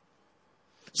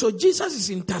 So Jesus is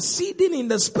interceding in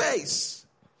the space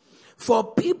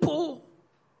for people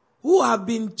who have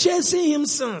been chasing him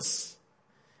since.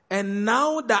 And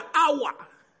now the hour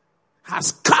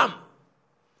has come.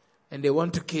 And they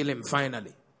want to kill him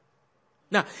finally.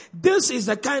 Now, this is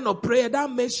the kind of prayer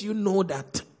that makes you know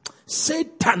that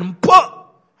Satan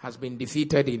has been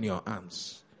defeated in your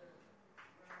arms.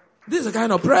 This is the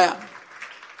kind of prayer.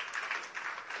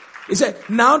 He said,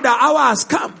 now the hour has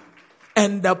come.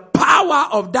 And the power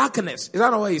of darkness. Is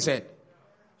that not what he said?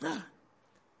 Yeah.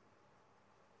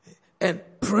 And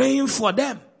praying for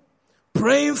them.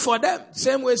 Praying for them.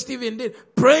 Same way Stephen did.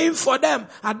 Praying for them.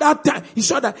 At that time, he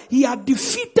saw that he had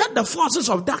defeated the forces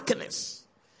of darkness.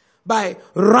 by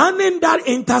running that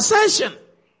intercession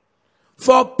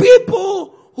for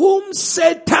people whom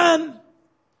Satan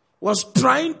was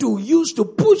trying to use to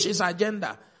push his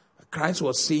agenda. Christ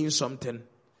was seeing something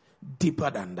deeper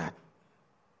than that.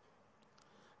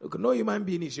 Look, no human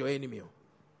being is your enemy.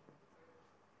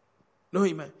 No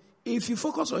human. If you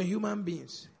focus on human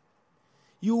beings,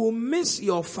 you will miss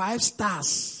your 5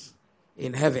 stars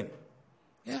in heaven.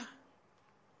 Yeah.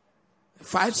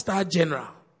 5-star general.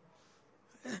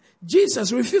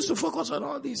 Jesus refused to focus on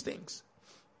all these things.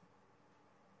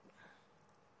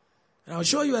 And I'll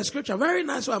show you a scripture, very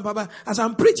nice one, Papa. As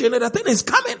I'm preaching, the thing is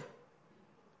coming.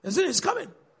 The thing is coming.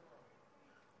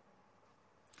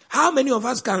 How many of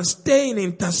us can stay in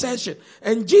intercession?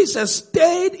 And Jesus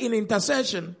stayed in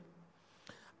intercession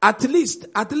at least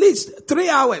 3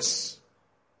 hours.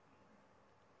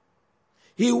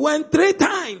 He went 3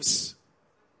 times.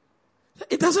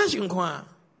 Intercession.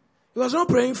 He was not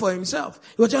praying for himself.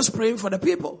 He was just praying for the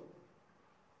people.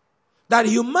 That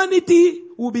humanity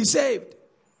will be saved.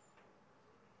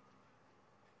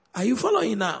 Are you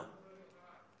following now?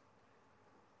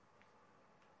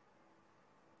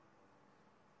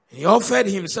 He offered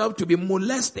himself to be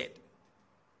molested.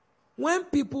 When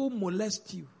people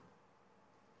molest you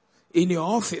in your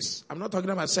office, I'm not talking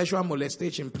about sexual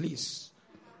molestation, please.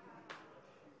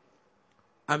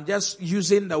 I'm just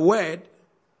using the word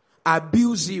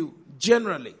abuse you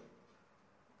generally.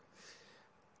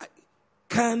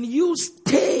 Can you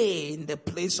stay in the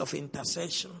place of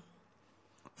intercession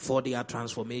for their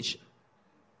transformation?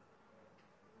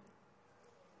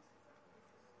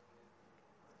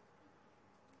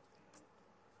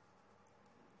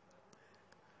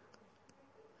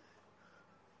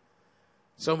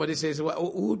 Somebody says,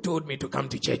 well, who told me to come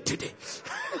to church today?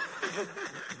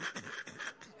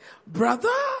 Brother?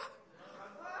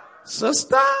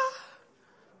 Sister?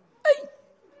 Hey.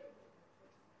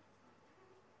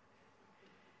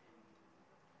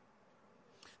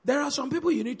 There are some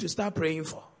people you need to start praying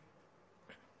for.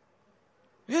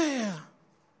 Yeah.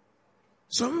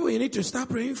 Some people you need to start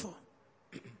praying for.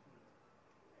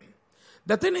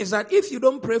 The thing is that if you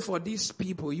don't pray for these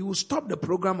people, you will stop the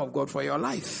program of God for your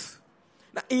life.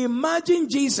 Now imagine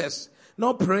Jesus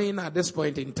not praying at this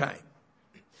point in time.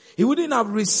 He wouldn't have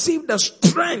received the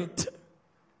strength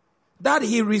that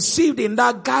he received in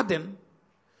that garden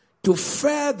to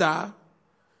further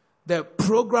the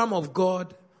program of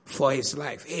God for his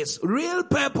life, his real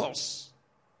purpose.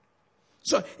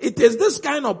 So it is this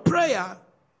kind of prayer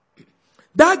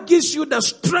that gives you the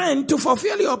strength to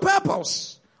fulfill your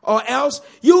purpose, or else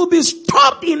you will be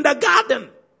stopped in the garden.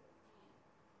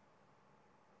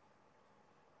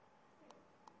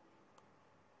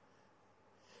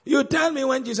 You tell me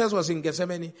when Jesus was in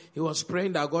Gethsemane, he was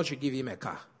praying that God should give him a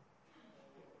car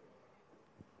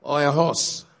or a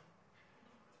horse.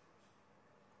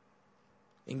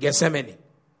 In Gethsemane.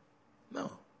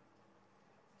 No.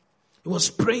 He was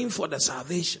praying for the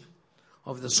salvation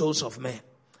of the souls of men.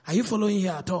 Are you following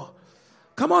here at all?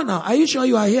 Come on now. Are you sure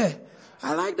you are here?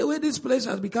 I like the way this place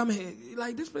has become,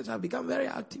 this place has become very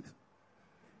active.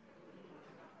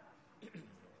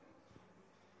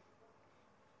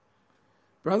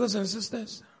 Brothers and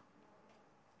sisters,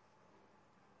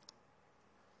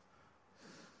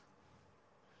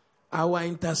 our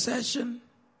intercession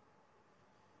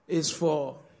is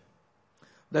for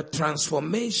the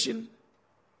transformation,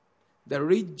 the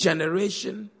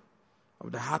regeneration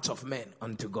of the hearts of men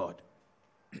unto God.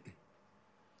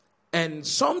 And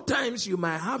sometimes you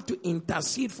might have to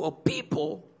intercede for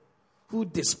people who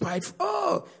despise.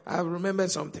 Oh, I remember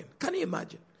something. Can you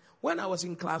imagine? When I was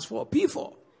in class 4,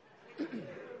 P4.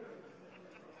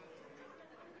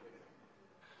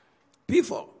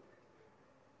 P4.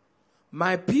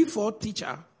 My P4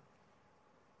 teacher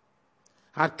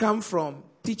had come from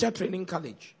teacher training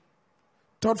college.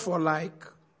 Taught for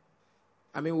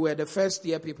we were the first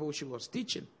year people she was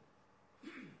teaching.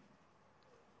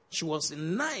 She was a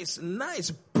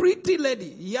nice, pretty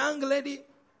lady, young lady,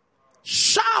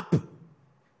 sharp.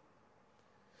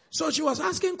 So she was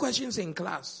asking questions in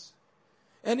class.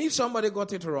 And if somebody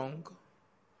got it wrong,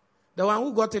 the one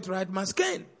who got it right must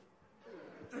cane.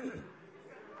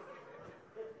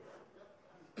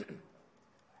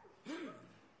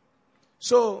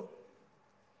 So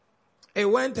it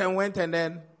went, and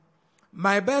then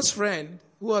my best friend,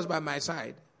 who was by my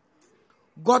side,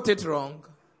 got it wrong,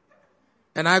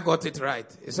 and I got it right.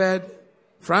 He said,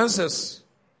 Francis,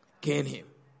 cane him.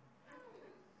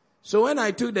 So when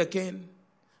I took the cane,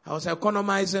 I was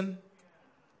economizing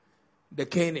the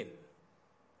caning.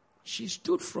 She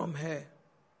stood from her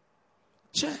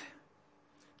chair,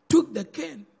 took the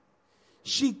cane.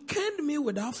 She caned me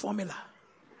without formula.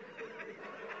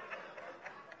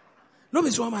 No,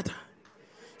 it's one matter.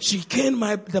 She caned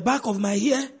the back of my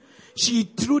ear. She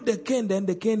threw the cane, then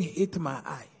the cane hit my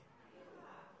eye.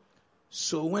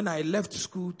 So when I left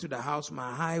school to the house,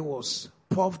 my eye was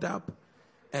puffed up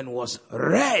and was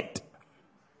red.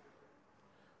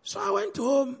 So I went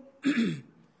home,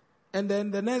 and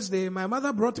then the next day, my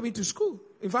mother brought me to school.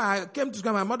 In fact, I came to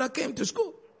school, my mother came to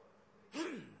school.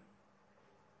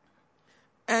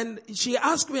 And she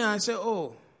asked me, and I said,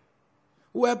 oh,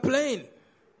 we're playing.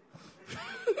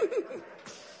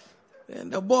 And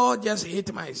the ball just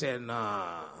hit my head.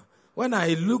 Nah. When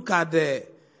I look at the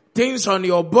things on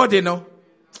your body, no,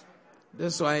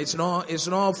 this one, it's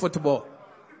not football.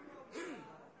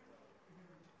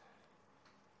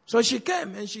 So she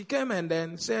came and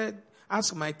then said,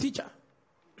 ask my teacher.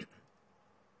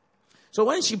 So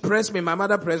when she pressed me, my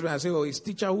mother pressed me, I said, oh, it's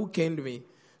teacher who caned me.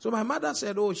 So my mother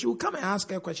said, oh, she will come and ask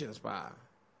her questions, pa.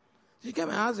 She came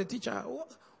and asked the teacher,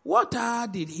 what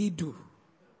did he do?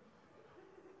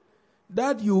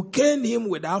 That you cane him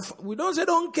without, we don't say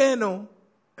don't cane, no.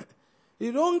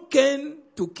 You don't cane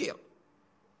to kill.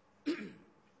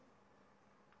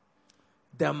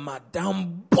 The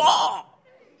Madame Bo.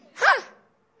 Huh?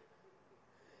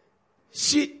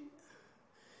 She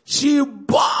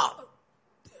bought,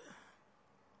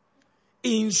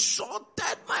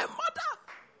 insulted my mother.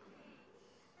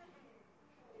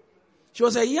 She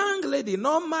was a young lady,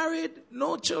 not married,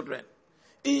 no children.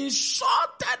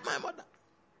 Insulted my mother.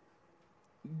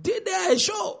 Did a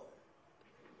show.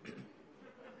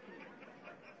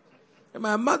 And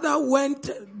my mother went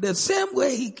the same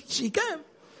way she came.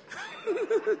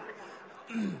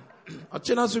 Are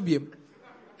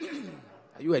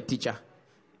you a teacher?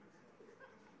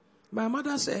 My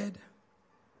mother said,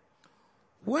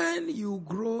 when you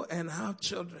grow and have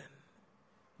children,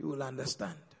 you will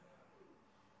understand.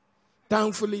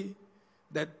 Thankfully,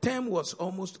 the term was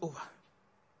almost over.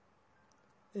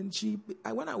 And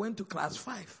when I went to class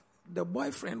 5, the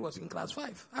boyfriend was in class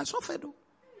 5. I suffered.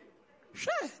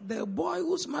 Sure, the boy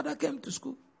whose mother came to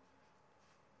school.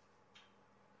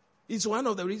 It's one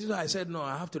of the reasons I said, no,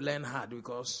 I have to learn hard,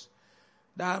 because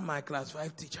that my class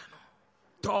 5 teacher,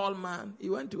 tall man, he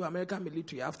went to American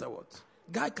military afterwards.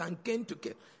 Guy can cane to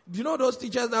kill. Do you know those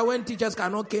teachers that when teachers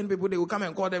cannot cane people, they will come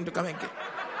and call them to come and cane?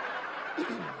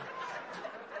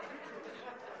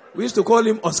 We used to call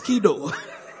him Oskido.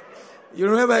 You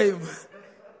remember him?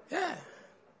 Yeah.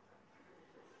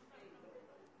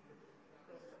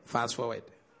 Fast forward.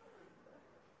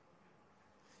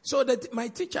 So that my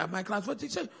teacher, my class 4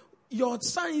 teacher, your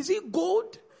son, is he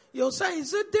good? Your son,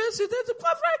 is it this? Is it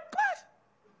perfect?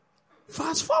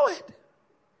 Fast forward.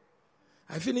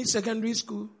 I finished secondary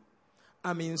school.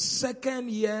 I'm in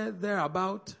second year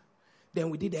thereabout. Then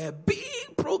we did a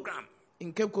big program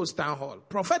in Cape Coast Town Hall,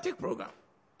 prophetic program.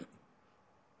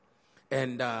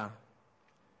 And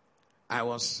I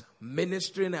was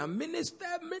ministering and ministered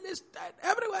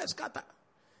everywhere scattered.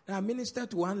 And I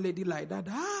ministered to one lady like that.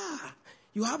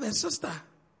 You have a sister.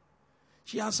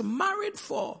 She has married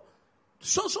for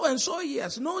so and so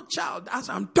years, no child. As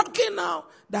I'm talking now,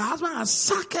 the husband has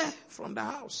sacked her from the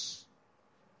house.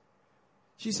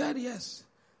 She said yes.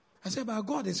 I said, but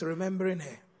God is remembering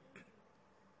her.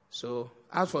 So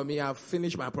as for me, I've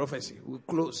finished my prophecy. We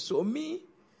close. So me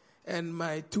and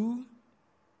my 2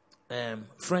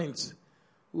 friends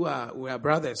we are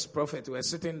brothers, prophets, we were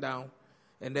sitting down,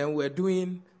 and then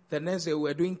the next day we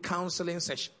were doing counseling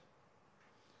session.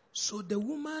 So the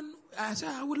woman, I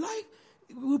said,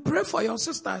 we pray for your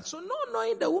sister. So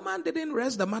knowing the woman didn't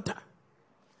raise the matter.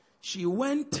 She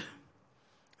went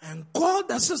and called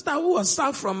the sister who was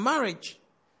sacked from marriage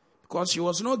because she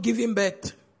was not giving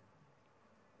birth.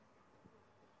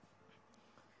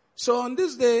 So on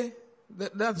this day,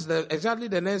 that's exactly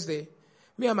the next day,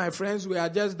 me and my friends, we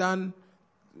had just done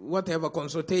whatever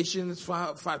consultations,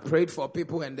 prayed for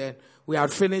people, and then we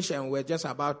had finished and we're just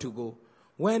about to go.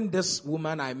 When this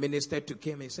woman I ministered to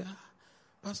came, he said,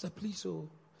 Pastor, please,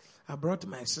 I brought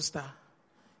my sister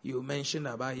you mentioned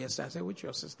about yesterday. I said, which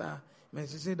your sister? She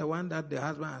said, the one that the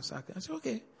husband has sacked. I said,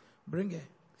 okay, bring her.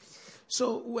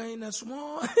 So we're in a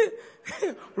small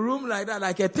room like that,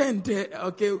 like a tent,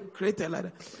 okay, created like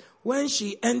that. When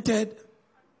she entered,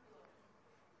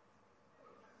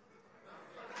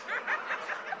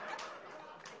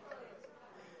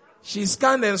 she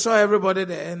scanned and saw everybody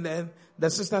there, and then the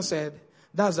sister said,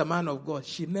 that's the man of God.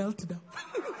 She knelt down.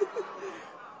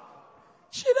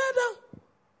 She knelt down.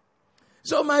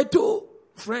 So my 2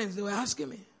 friends, they were asking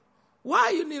me, why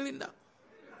are you kneeling down?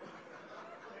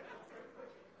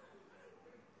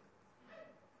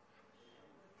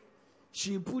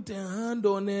 She put her hand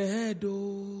on her head.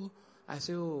 I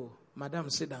said, oh, madam,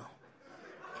 sit down.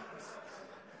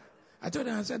 I told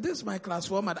them, I said, this is my class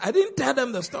 4 mother. I didn't tell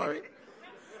them the story.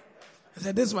 I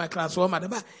said, this is my class 4 mother.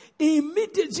 But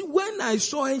immediately when I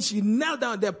saw her, she knelt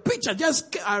down. The picture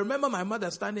I remember my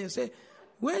mother standing and say,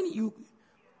 when you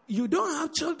don't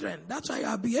have children, that's why you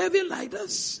are behaving like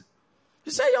this.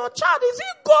 She said, your child, is he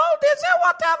gold? They say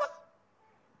whatever.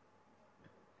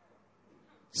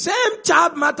 Same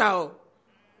child matter.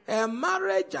 Her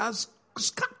marriage has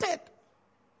scattered.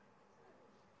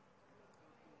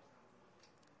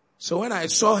 So when I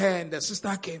saw her and the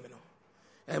sister came,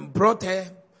 and brought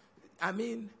her,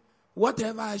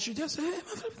 whatever, I should just say, hey,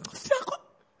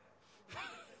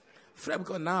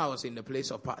 because now I was in the place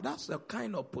of power. That's the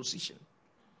kind of position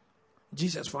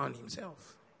Jesus found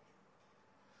himself.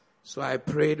 So I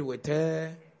prayed with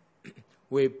her.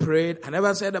 We prayed. I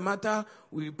never said the matter.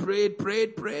 We prayed.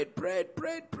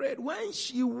 When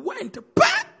she went,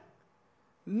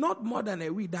 not more than a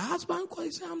week, the husband called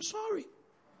and said, I'm sorry.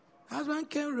 Husband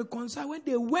came reconcile. When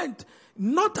they went,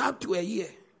 not up to a year,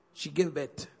 she gave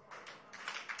birth.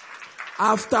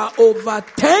 After over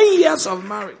 10 years of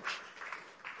marriage.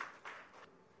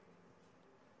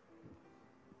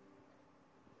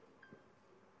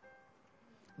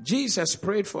 Jesus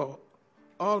prayed for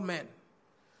all men.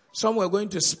 Some were going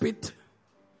to spit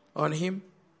on him.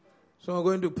 Some were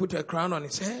going to put a crown on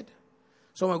his head.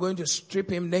 Some were going to strip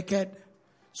him naked.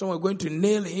 Some were going to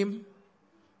nail him,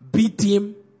 beat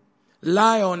him,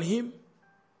 lie on him.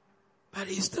 But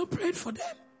he still prayed for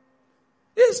them.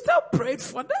 He still prayed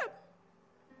for them.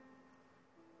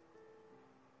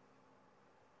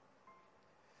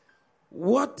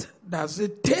 What does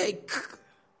it take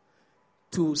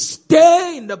to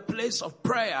stay in the place of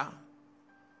prayer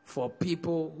for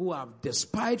people who have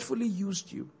despitefully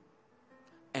used you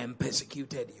and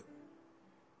persecuted you?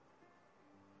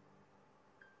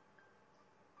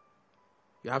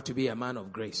 You have to be a man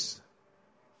of grace.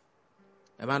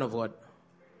 A man of what?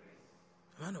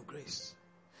 A man of grace.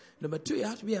 Number 2, you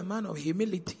have to be a man of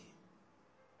humility.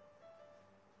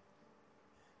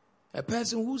 A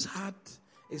person whose heart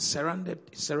is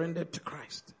surrendered to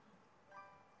Christ.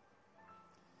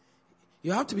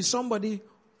 You have to be somebody,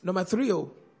 number 3,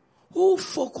 who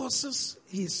focuses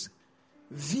his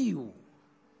view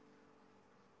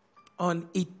on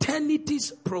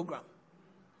eternity's program.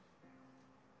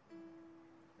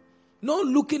 Not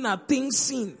looking at things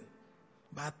seen,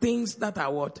 but things that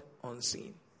are what?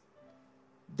 Unseen.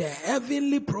 The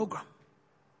heavenly program.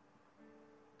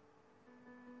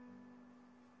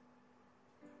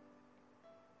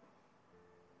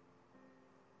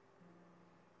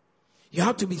 You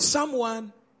have to be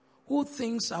someone who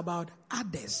thinks about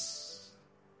others.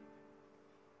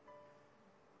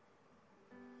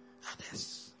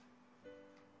 Others.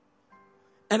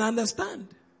 And understand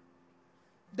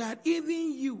that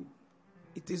even you,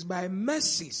 it is by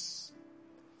mercies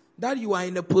that you are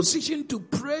in a position to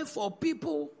pray for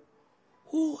people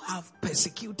who have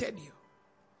persecuted you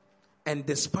and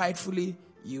despitefully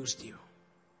used you.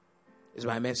 It's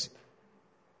by mercy.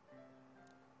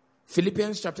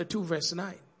 Philippians chapter 2 verse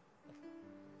 9.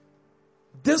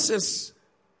 This is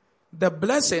the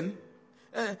blessing.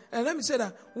 And let me say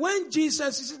that when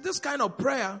Jesus, this kind of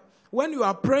prayer, when you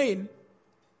are praying,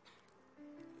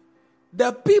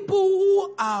 the people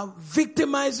who are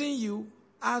victimizing you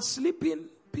are sleeping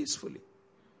peacefully.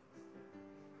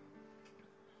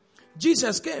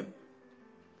 Jesus came.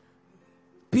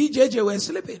 PJJ were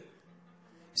sleeping. He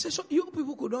said, so you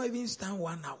people could not even stand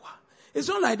 1 hour. It's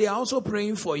not like they are also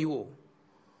praying for you.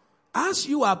 As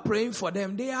you are praying for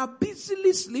them, they are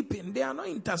busily sleeping. They are not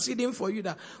interceding for you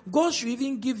that God should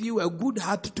even give you a good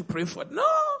heart to pray for them. No.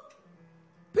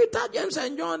 Peter, James,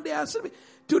 and John, they are sleeping.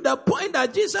 To the point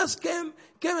that Jesus came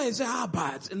and said,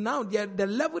 but now the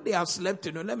level they have slept,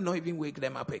 let me not even wake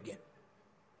them up again.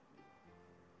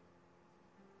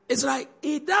 It's like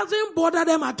it doesn't bother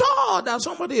them at all that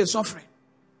somebody is suffering.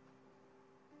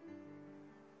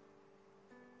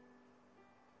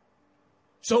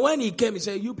 So when he came, he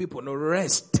said, you people, no,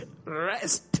 rest.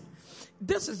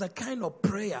 This is the kind of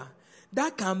prayer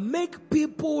that can make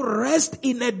people rest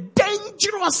in a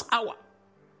dangerous hour.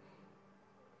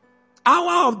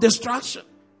 Hour of destruction.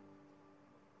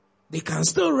 They can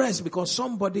still rest because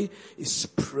somebody is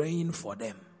praying for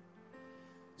them.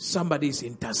 Somebody is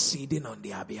interceding on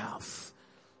their behalf.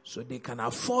 So they can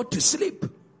afford to sleep.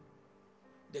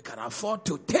 They can afford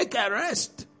to take a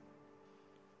rest.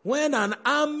 When an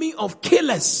army of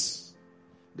killers,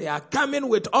 they are coming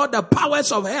with all the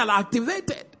powers of hell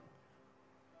activated.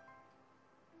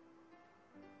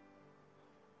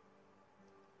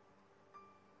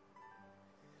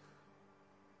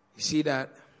 You see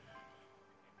that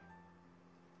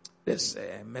this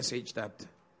message that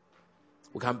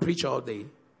We can preach all day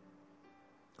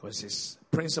because it's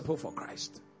principle for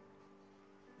Christ.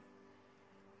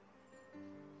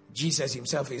 Jesus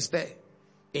himself is there.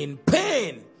 In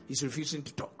pain, he's refusing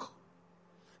to talk.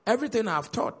 Everything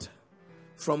I've taught,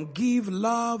 from give,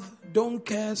 love, don't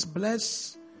curse,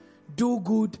 bless, do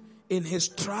good, in his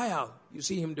trial, you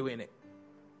see him doing it.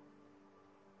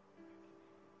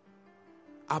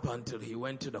 Up until he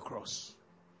went to the cross,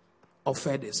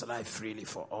 offered his life freely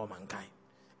for all mankind.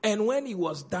 And when he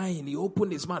was dying, he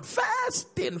opened his mouth.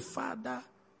 First thing, Father,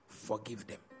 forgive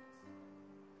them.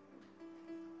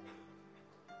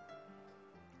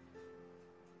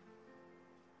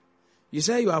 You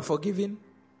say you are forgiven?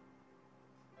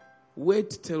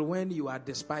 Wait till when you are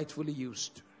despitefully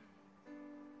used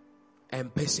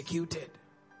and persecuted.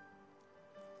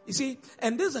 You see,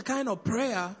 and there's a kind of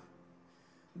prayer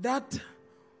that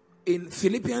in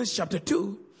Philippians chapter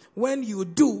 2, when you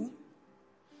do,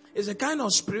 is a kind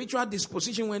of spiritual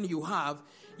disposition when you have,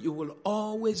 you will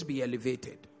always be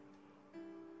elevated.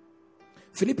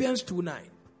 Philippians 2:9.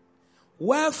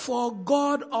 Wherefore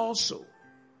God also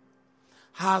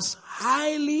has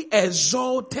highly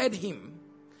exalted him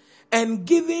and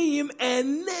given him a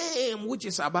name which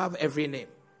is above every name.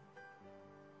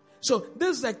 So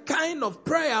this is a kind of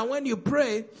prayer. When you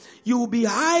pray, you will be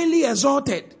highly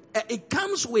exalted. It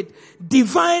comes with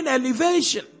divine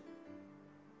elevation.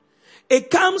 It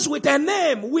comes with a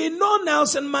name. We know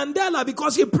Nelson Mandela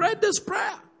because he prayed this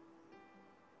prayer.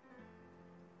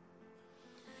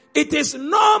 It is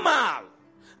normal.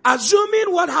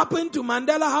 Assuming what happened to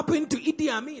Mandela happened to Idi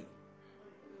Amin.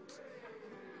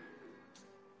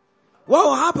 What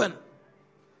will happen?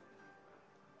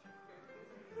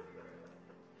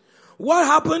 What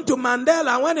happened to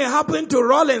Mandela when it happened to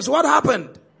Rawlings? What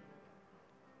happened?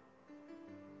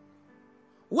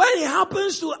 When it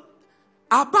happens to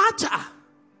Abacha,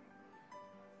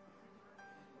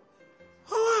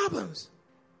 what happens?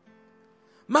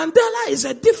 Mandela is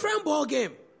a different ball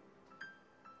game.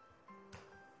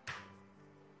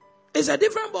 It's a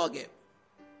different ball game.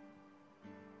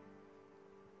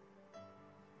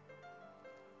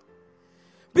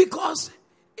 Because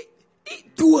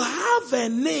to have a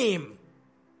name,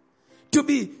 to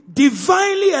be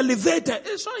divinely elevated,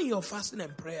 it's not in your fasting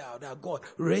and prayer that God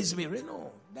raise me.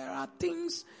 No, there are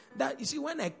things that, you see,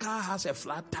 when a car has a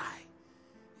flat tire,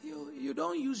 you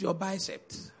don't use your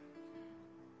biceps.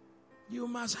 You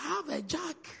must have a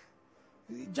jack.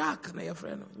 Jack, my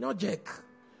friend. Not jack.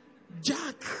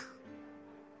 Jack.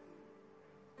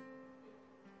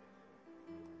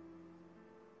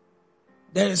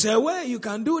 There is a way you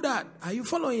can do that. Are you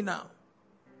following now?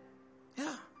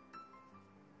 Yeah.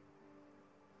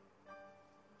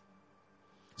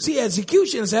 See,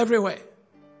 executions everywhere.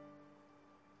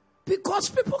 Because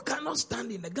people cannot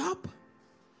stand in the gap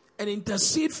and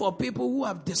intercede for people who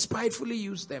have despitefully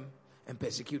used them and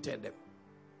persecuted them.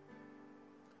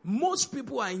 Most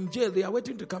people are in jail. They are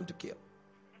waiting to come to kill.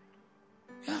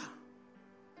 Yeah.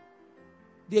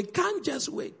 They can't just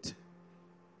wait.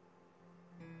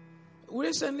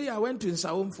 Recently, I went to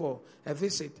Nsaum for a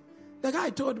visit. The guy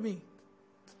told me,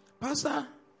 Pastor,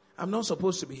 I'm not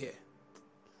supposed to be here.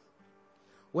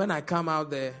 When I come out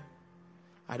there,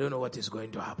 I don't know what is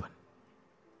going to happen.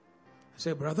 I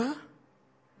said, brother,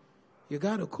 you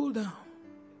got to cool down.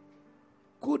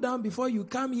 Cool down before you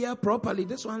come here properly.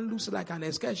 This one looks like an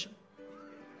excursion.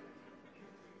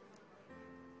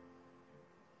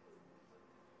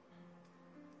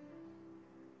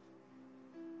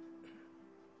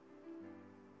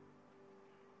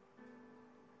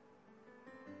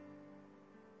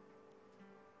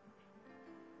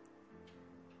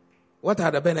 What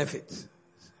are the benefits?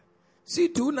 See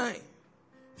 2:9.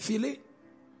 Feel it?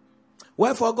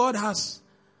 Wherefore God has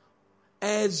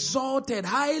exalted,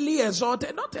 highly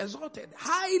exalted, not exalted,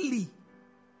 highly,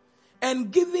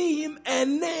 and giving him a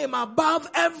name above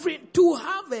every, to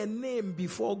have a name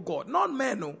before God, not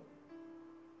men, no.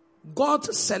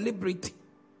 God's celebrity.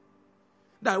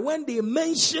 That when they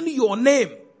mention your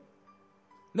name,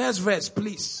 next verse,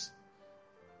 please.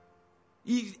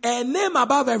 A name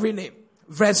above every name.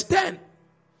 Verse 10,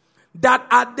 that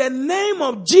at the name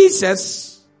of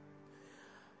Jesus,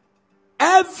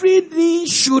 every knee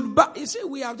should bow. You see,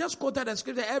 we have just quoted the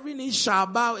scripture, every knee shall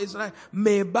bow. It's like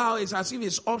may bow. It's as if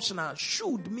it's optional.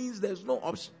 Should means there's no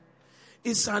option.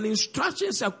 It's an instruction,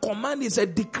 it's a command, it's a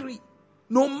decree.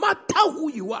 No matter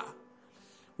who you are.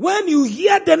 When you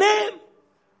hear the name,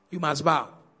 you must bow.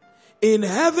 In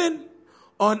heaven,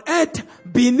 on earth,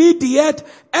 beneath the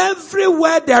earth,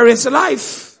 everywhere there is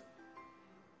life.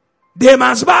 They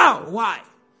must bow. Why?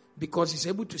 Because he's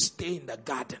able to stay in the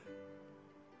garden.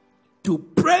 To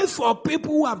pray for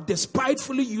people who have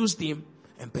despitefully used him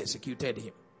and persecuted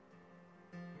him.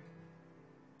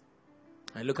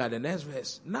 And look at the next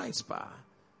verse. Nice power.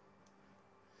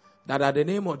 That at the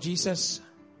name of Jesus,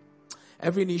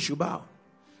 every knee should bow.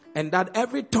 And that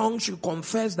every tongue should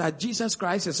confess that Jesus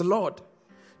Christ is Lord,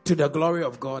 to the glory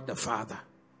of God the Father.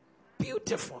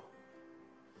 Beautiful.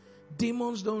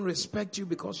 Demons don't respect you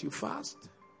because you fast.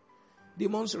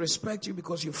 Demons respect you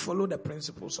because you follow the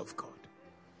principles of God.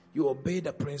 You obey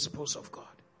the principles of God.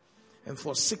 And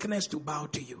for sickness to bow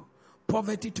to you,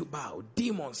 poverty to bow,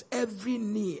 demons, every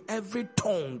knee, every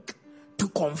tongue to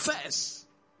confess.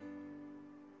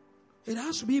 It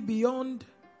has to be beyond.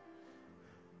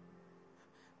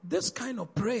 This kind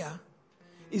of prayer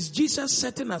is Jesus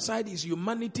setting aside his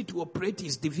humanity to operate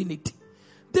his divinity.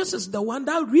 This is the one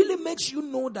that really makes you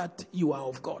know that you are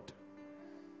of God.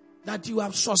 That you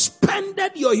have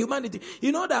suspended your humanity.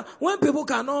 You know that when people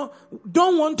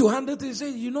don't want to handle it, they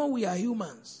say, we are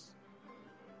humans.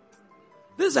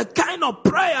 This is a kind of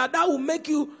prayer that will make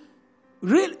you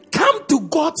really come to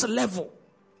God's level.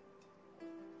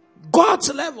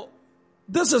 God's level.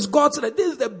 This is God's level.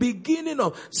 This is the beginning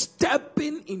of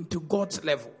stepping into God's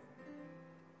level.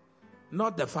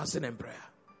 Not the fasting and prayer.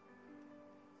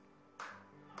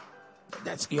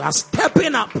 You are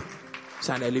stepping up. It's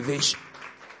an elevation.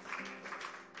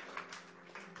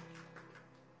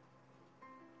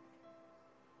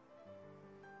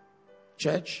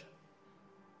 Church,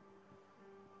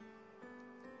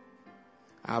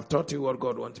 I have taught you what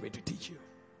God wants me to teach you.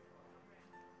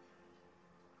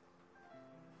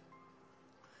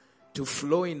 To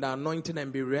flow in the anointing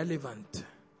and be relevant,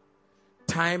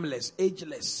 timeless,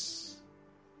 ageless,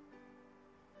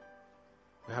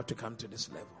 we have to come to this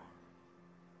level.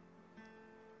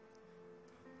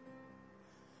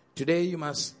 Today you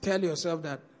must tell yourself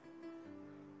that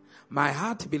my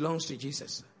heart belongs to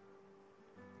Jesus.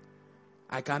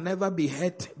 I can never be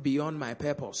hurt beyond my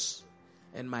purpose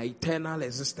and my eternal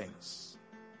existence.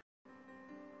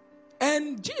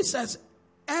 And Jesus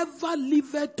ever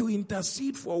lived to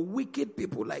intercede for wicked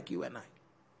people like you and I.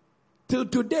 Till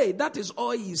today, that is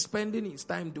all he is spending his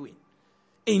time doing.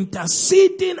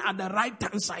 Interceding at the right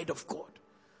hand side of God.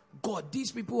 God,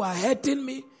 these people are hurting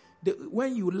me.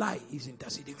 When you lie, he's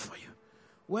interceding for you.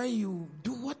 When you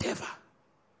do whatever,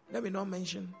 let me not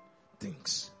mention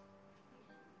things.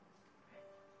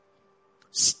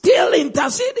 Still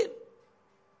interceding.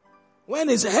 When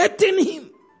it's hurting him,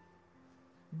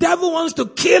 devil wants to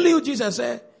kill you. Jesus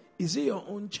said, is it your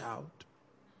own child?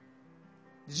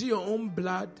 Is it your own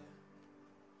blood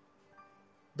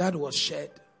that was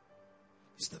shed?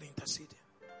 He's still interceding.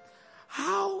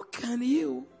 How can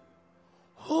you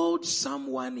hold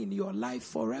someone in your life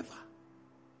forever?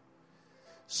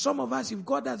 Some of us, if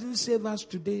God doesn't save us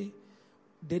today,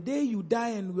 the day you die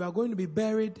and we are going to be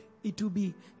buried, it will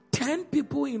be 10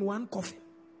 people in one coffin.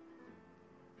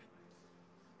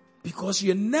 Because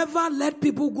you never let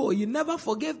people go. You never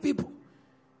forgive people.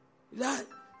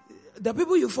 The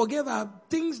people you forgive are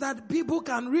things that people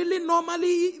can really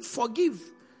normally forgive.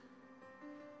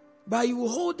 By you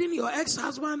holding your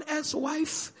ex-husband,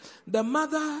 ex-wife, the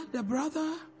mother, the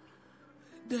brother,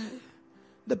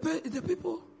 the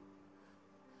people.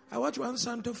 I watched one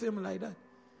Santos film like that.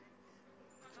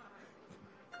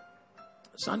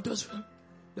 Santos film.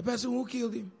 The person who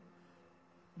killed him.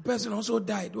 The person also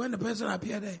died. When the person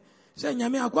appeared there, he said,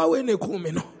 Nyame akwa we ne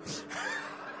kume no.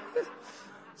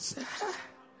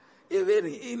 Even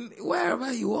in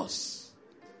wherever he was.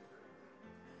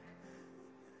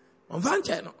 On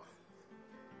Vancha no.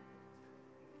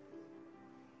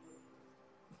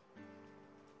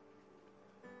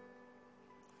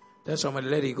 Tell somebody,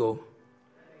 let it go.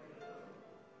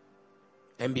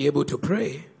 And be able to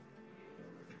pray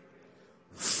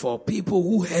for people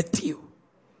who hurt you.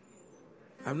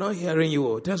 I'm not hearing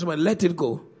you. Tell somebody, let it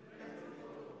go.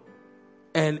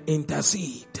 And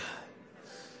intercede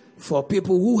for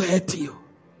people who hurt you.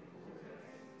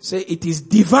 Say, it is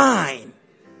divine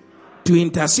to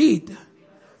intercede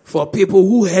for people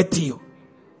who hurt you.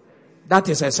 That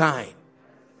is a sign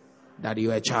that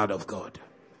you are a child of God.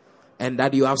 And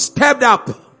that you have stepped up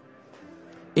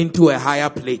into a higher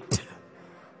plate.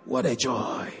 What a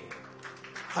joy.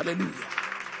 Hallelujah.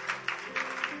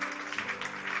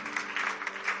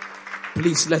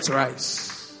 Please, let's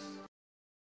rise.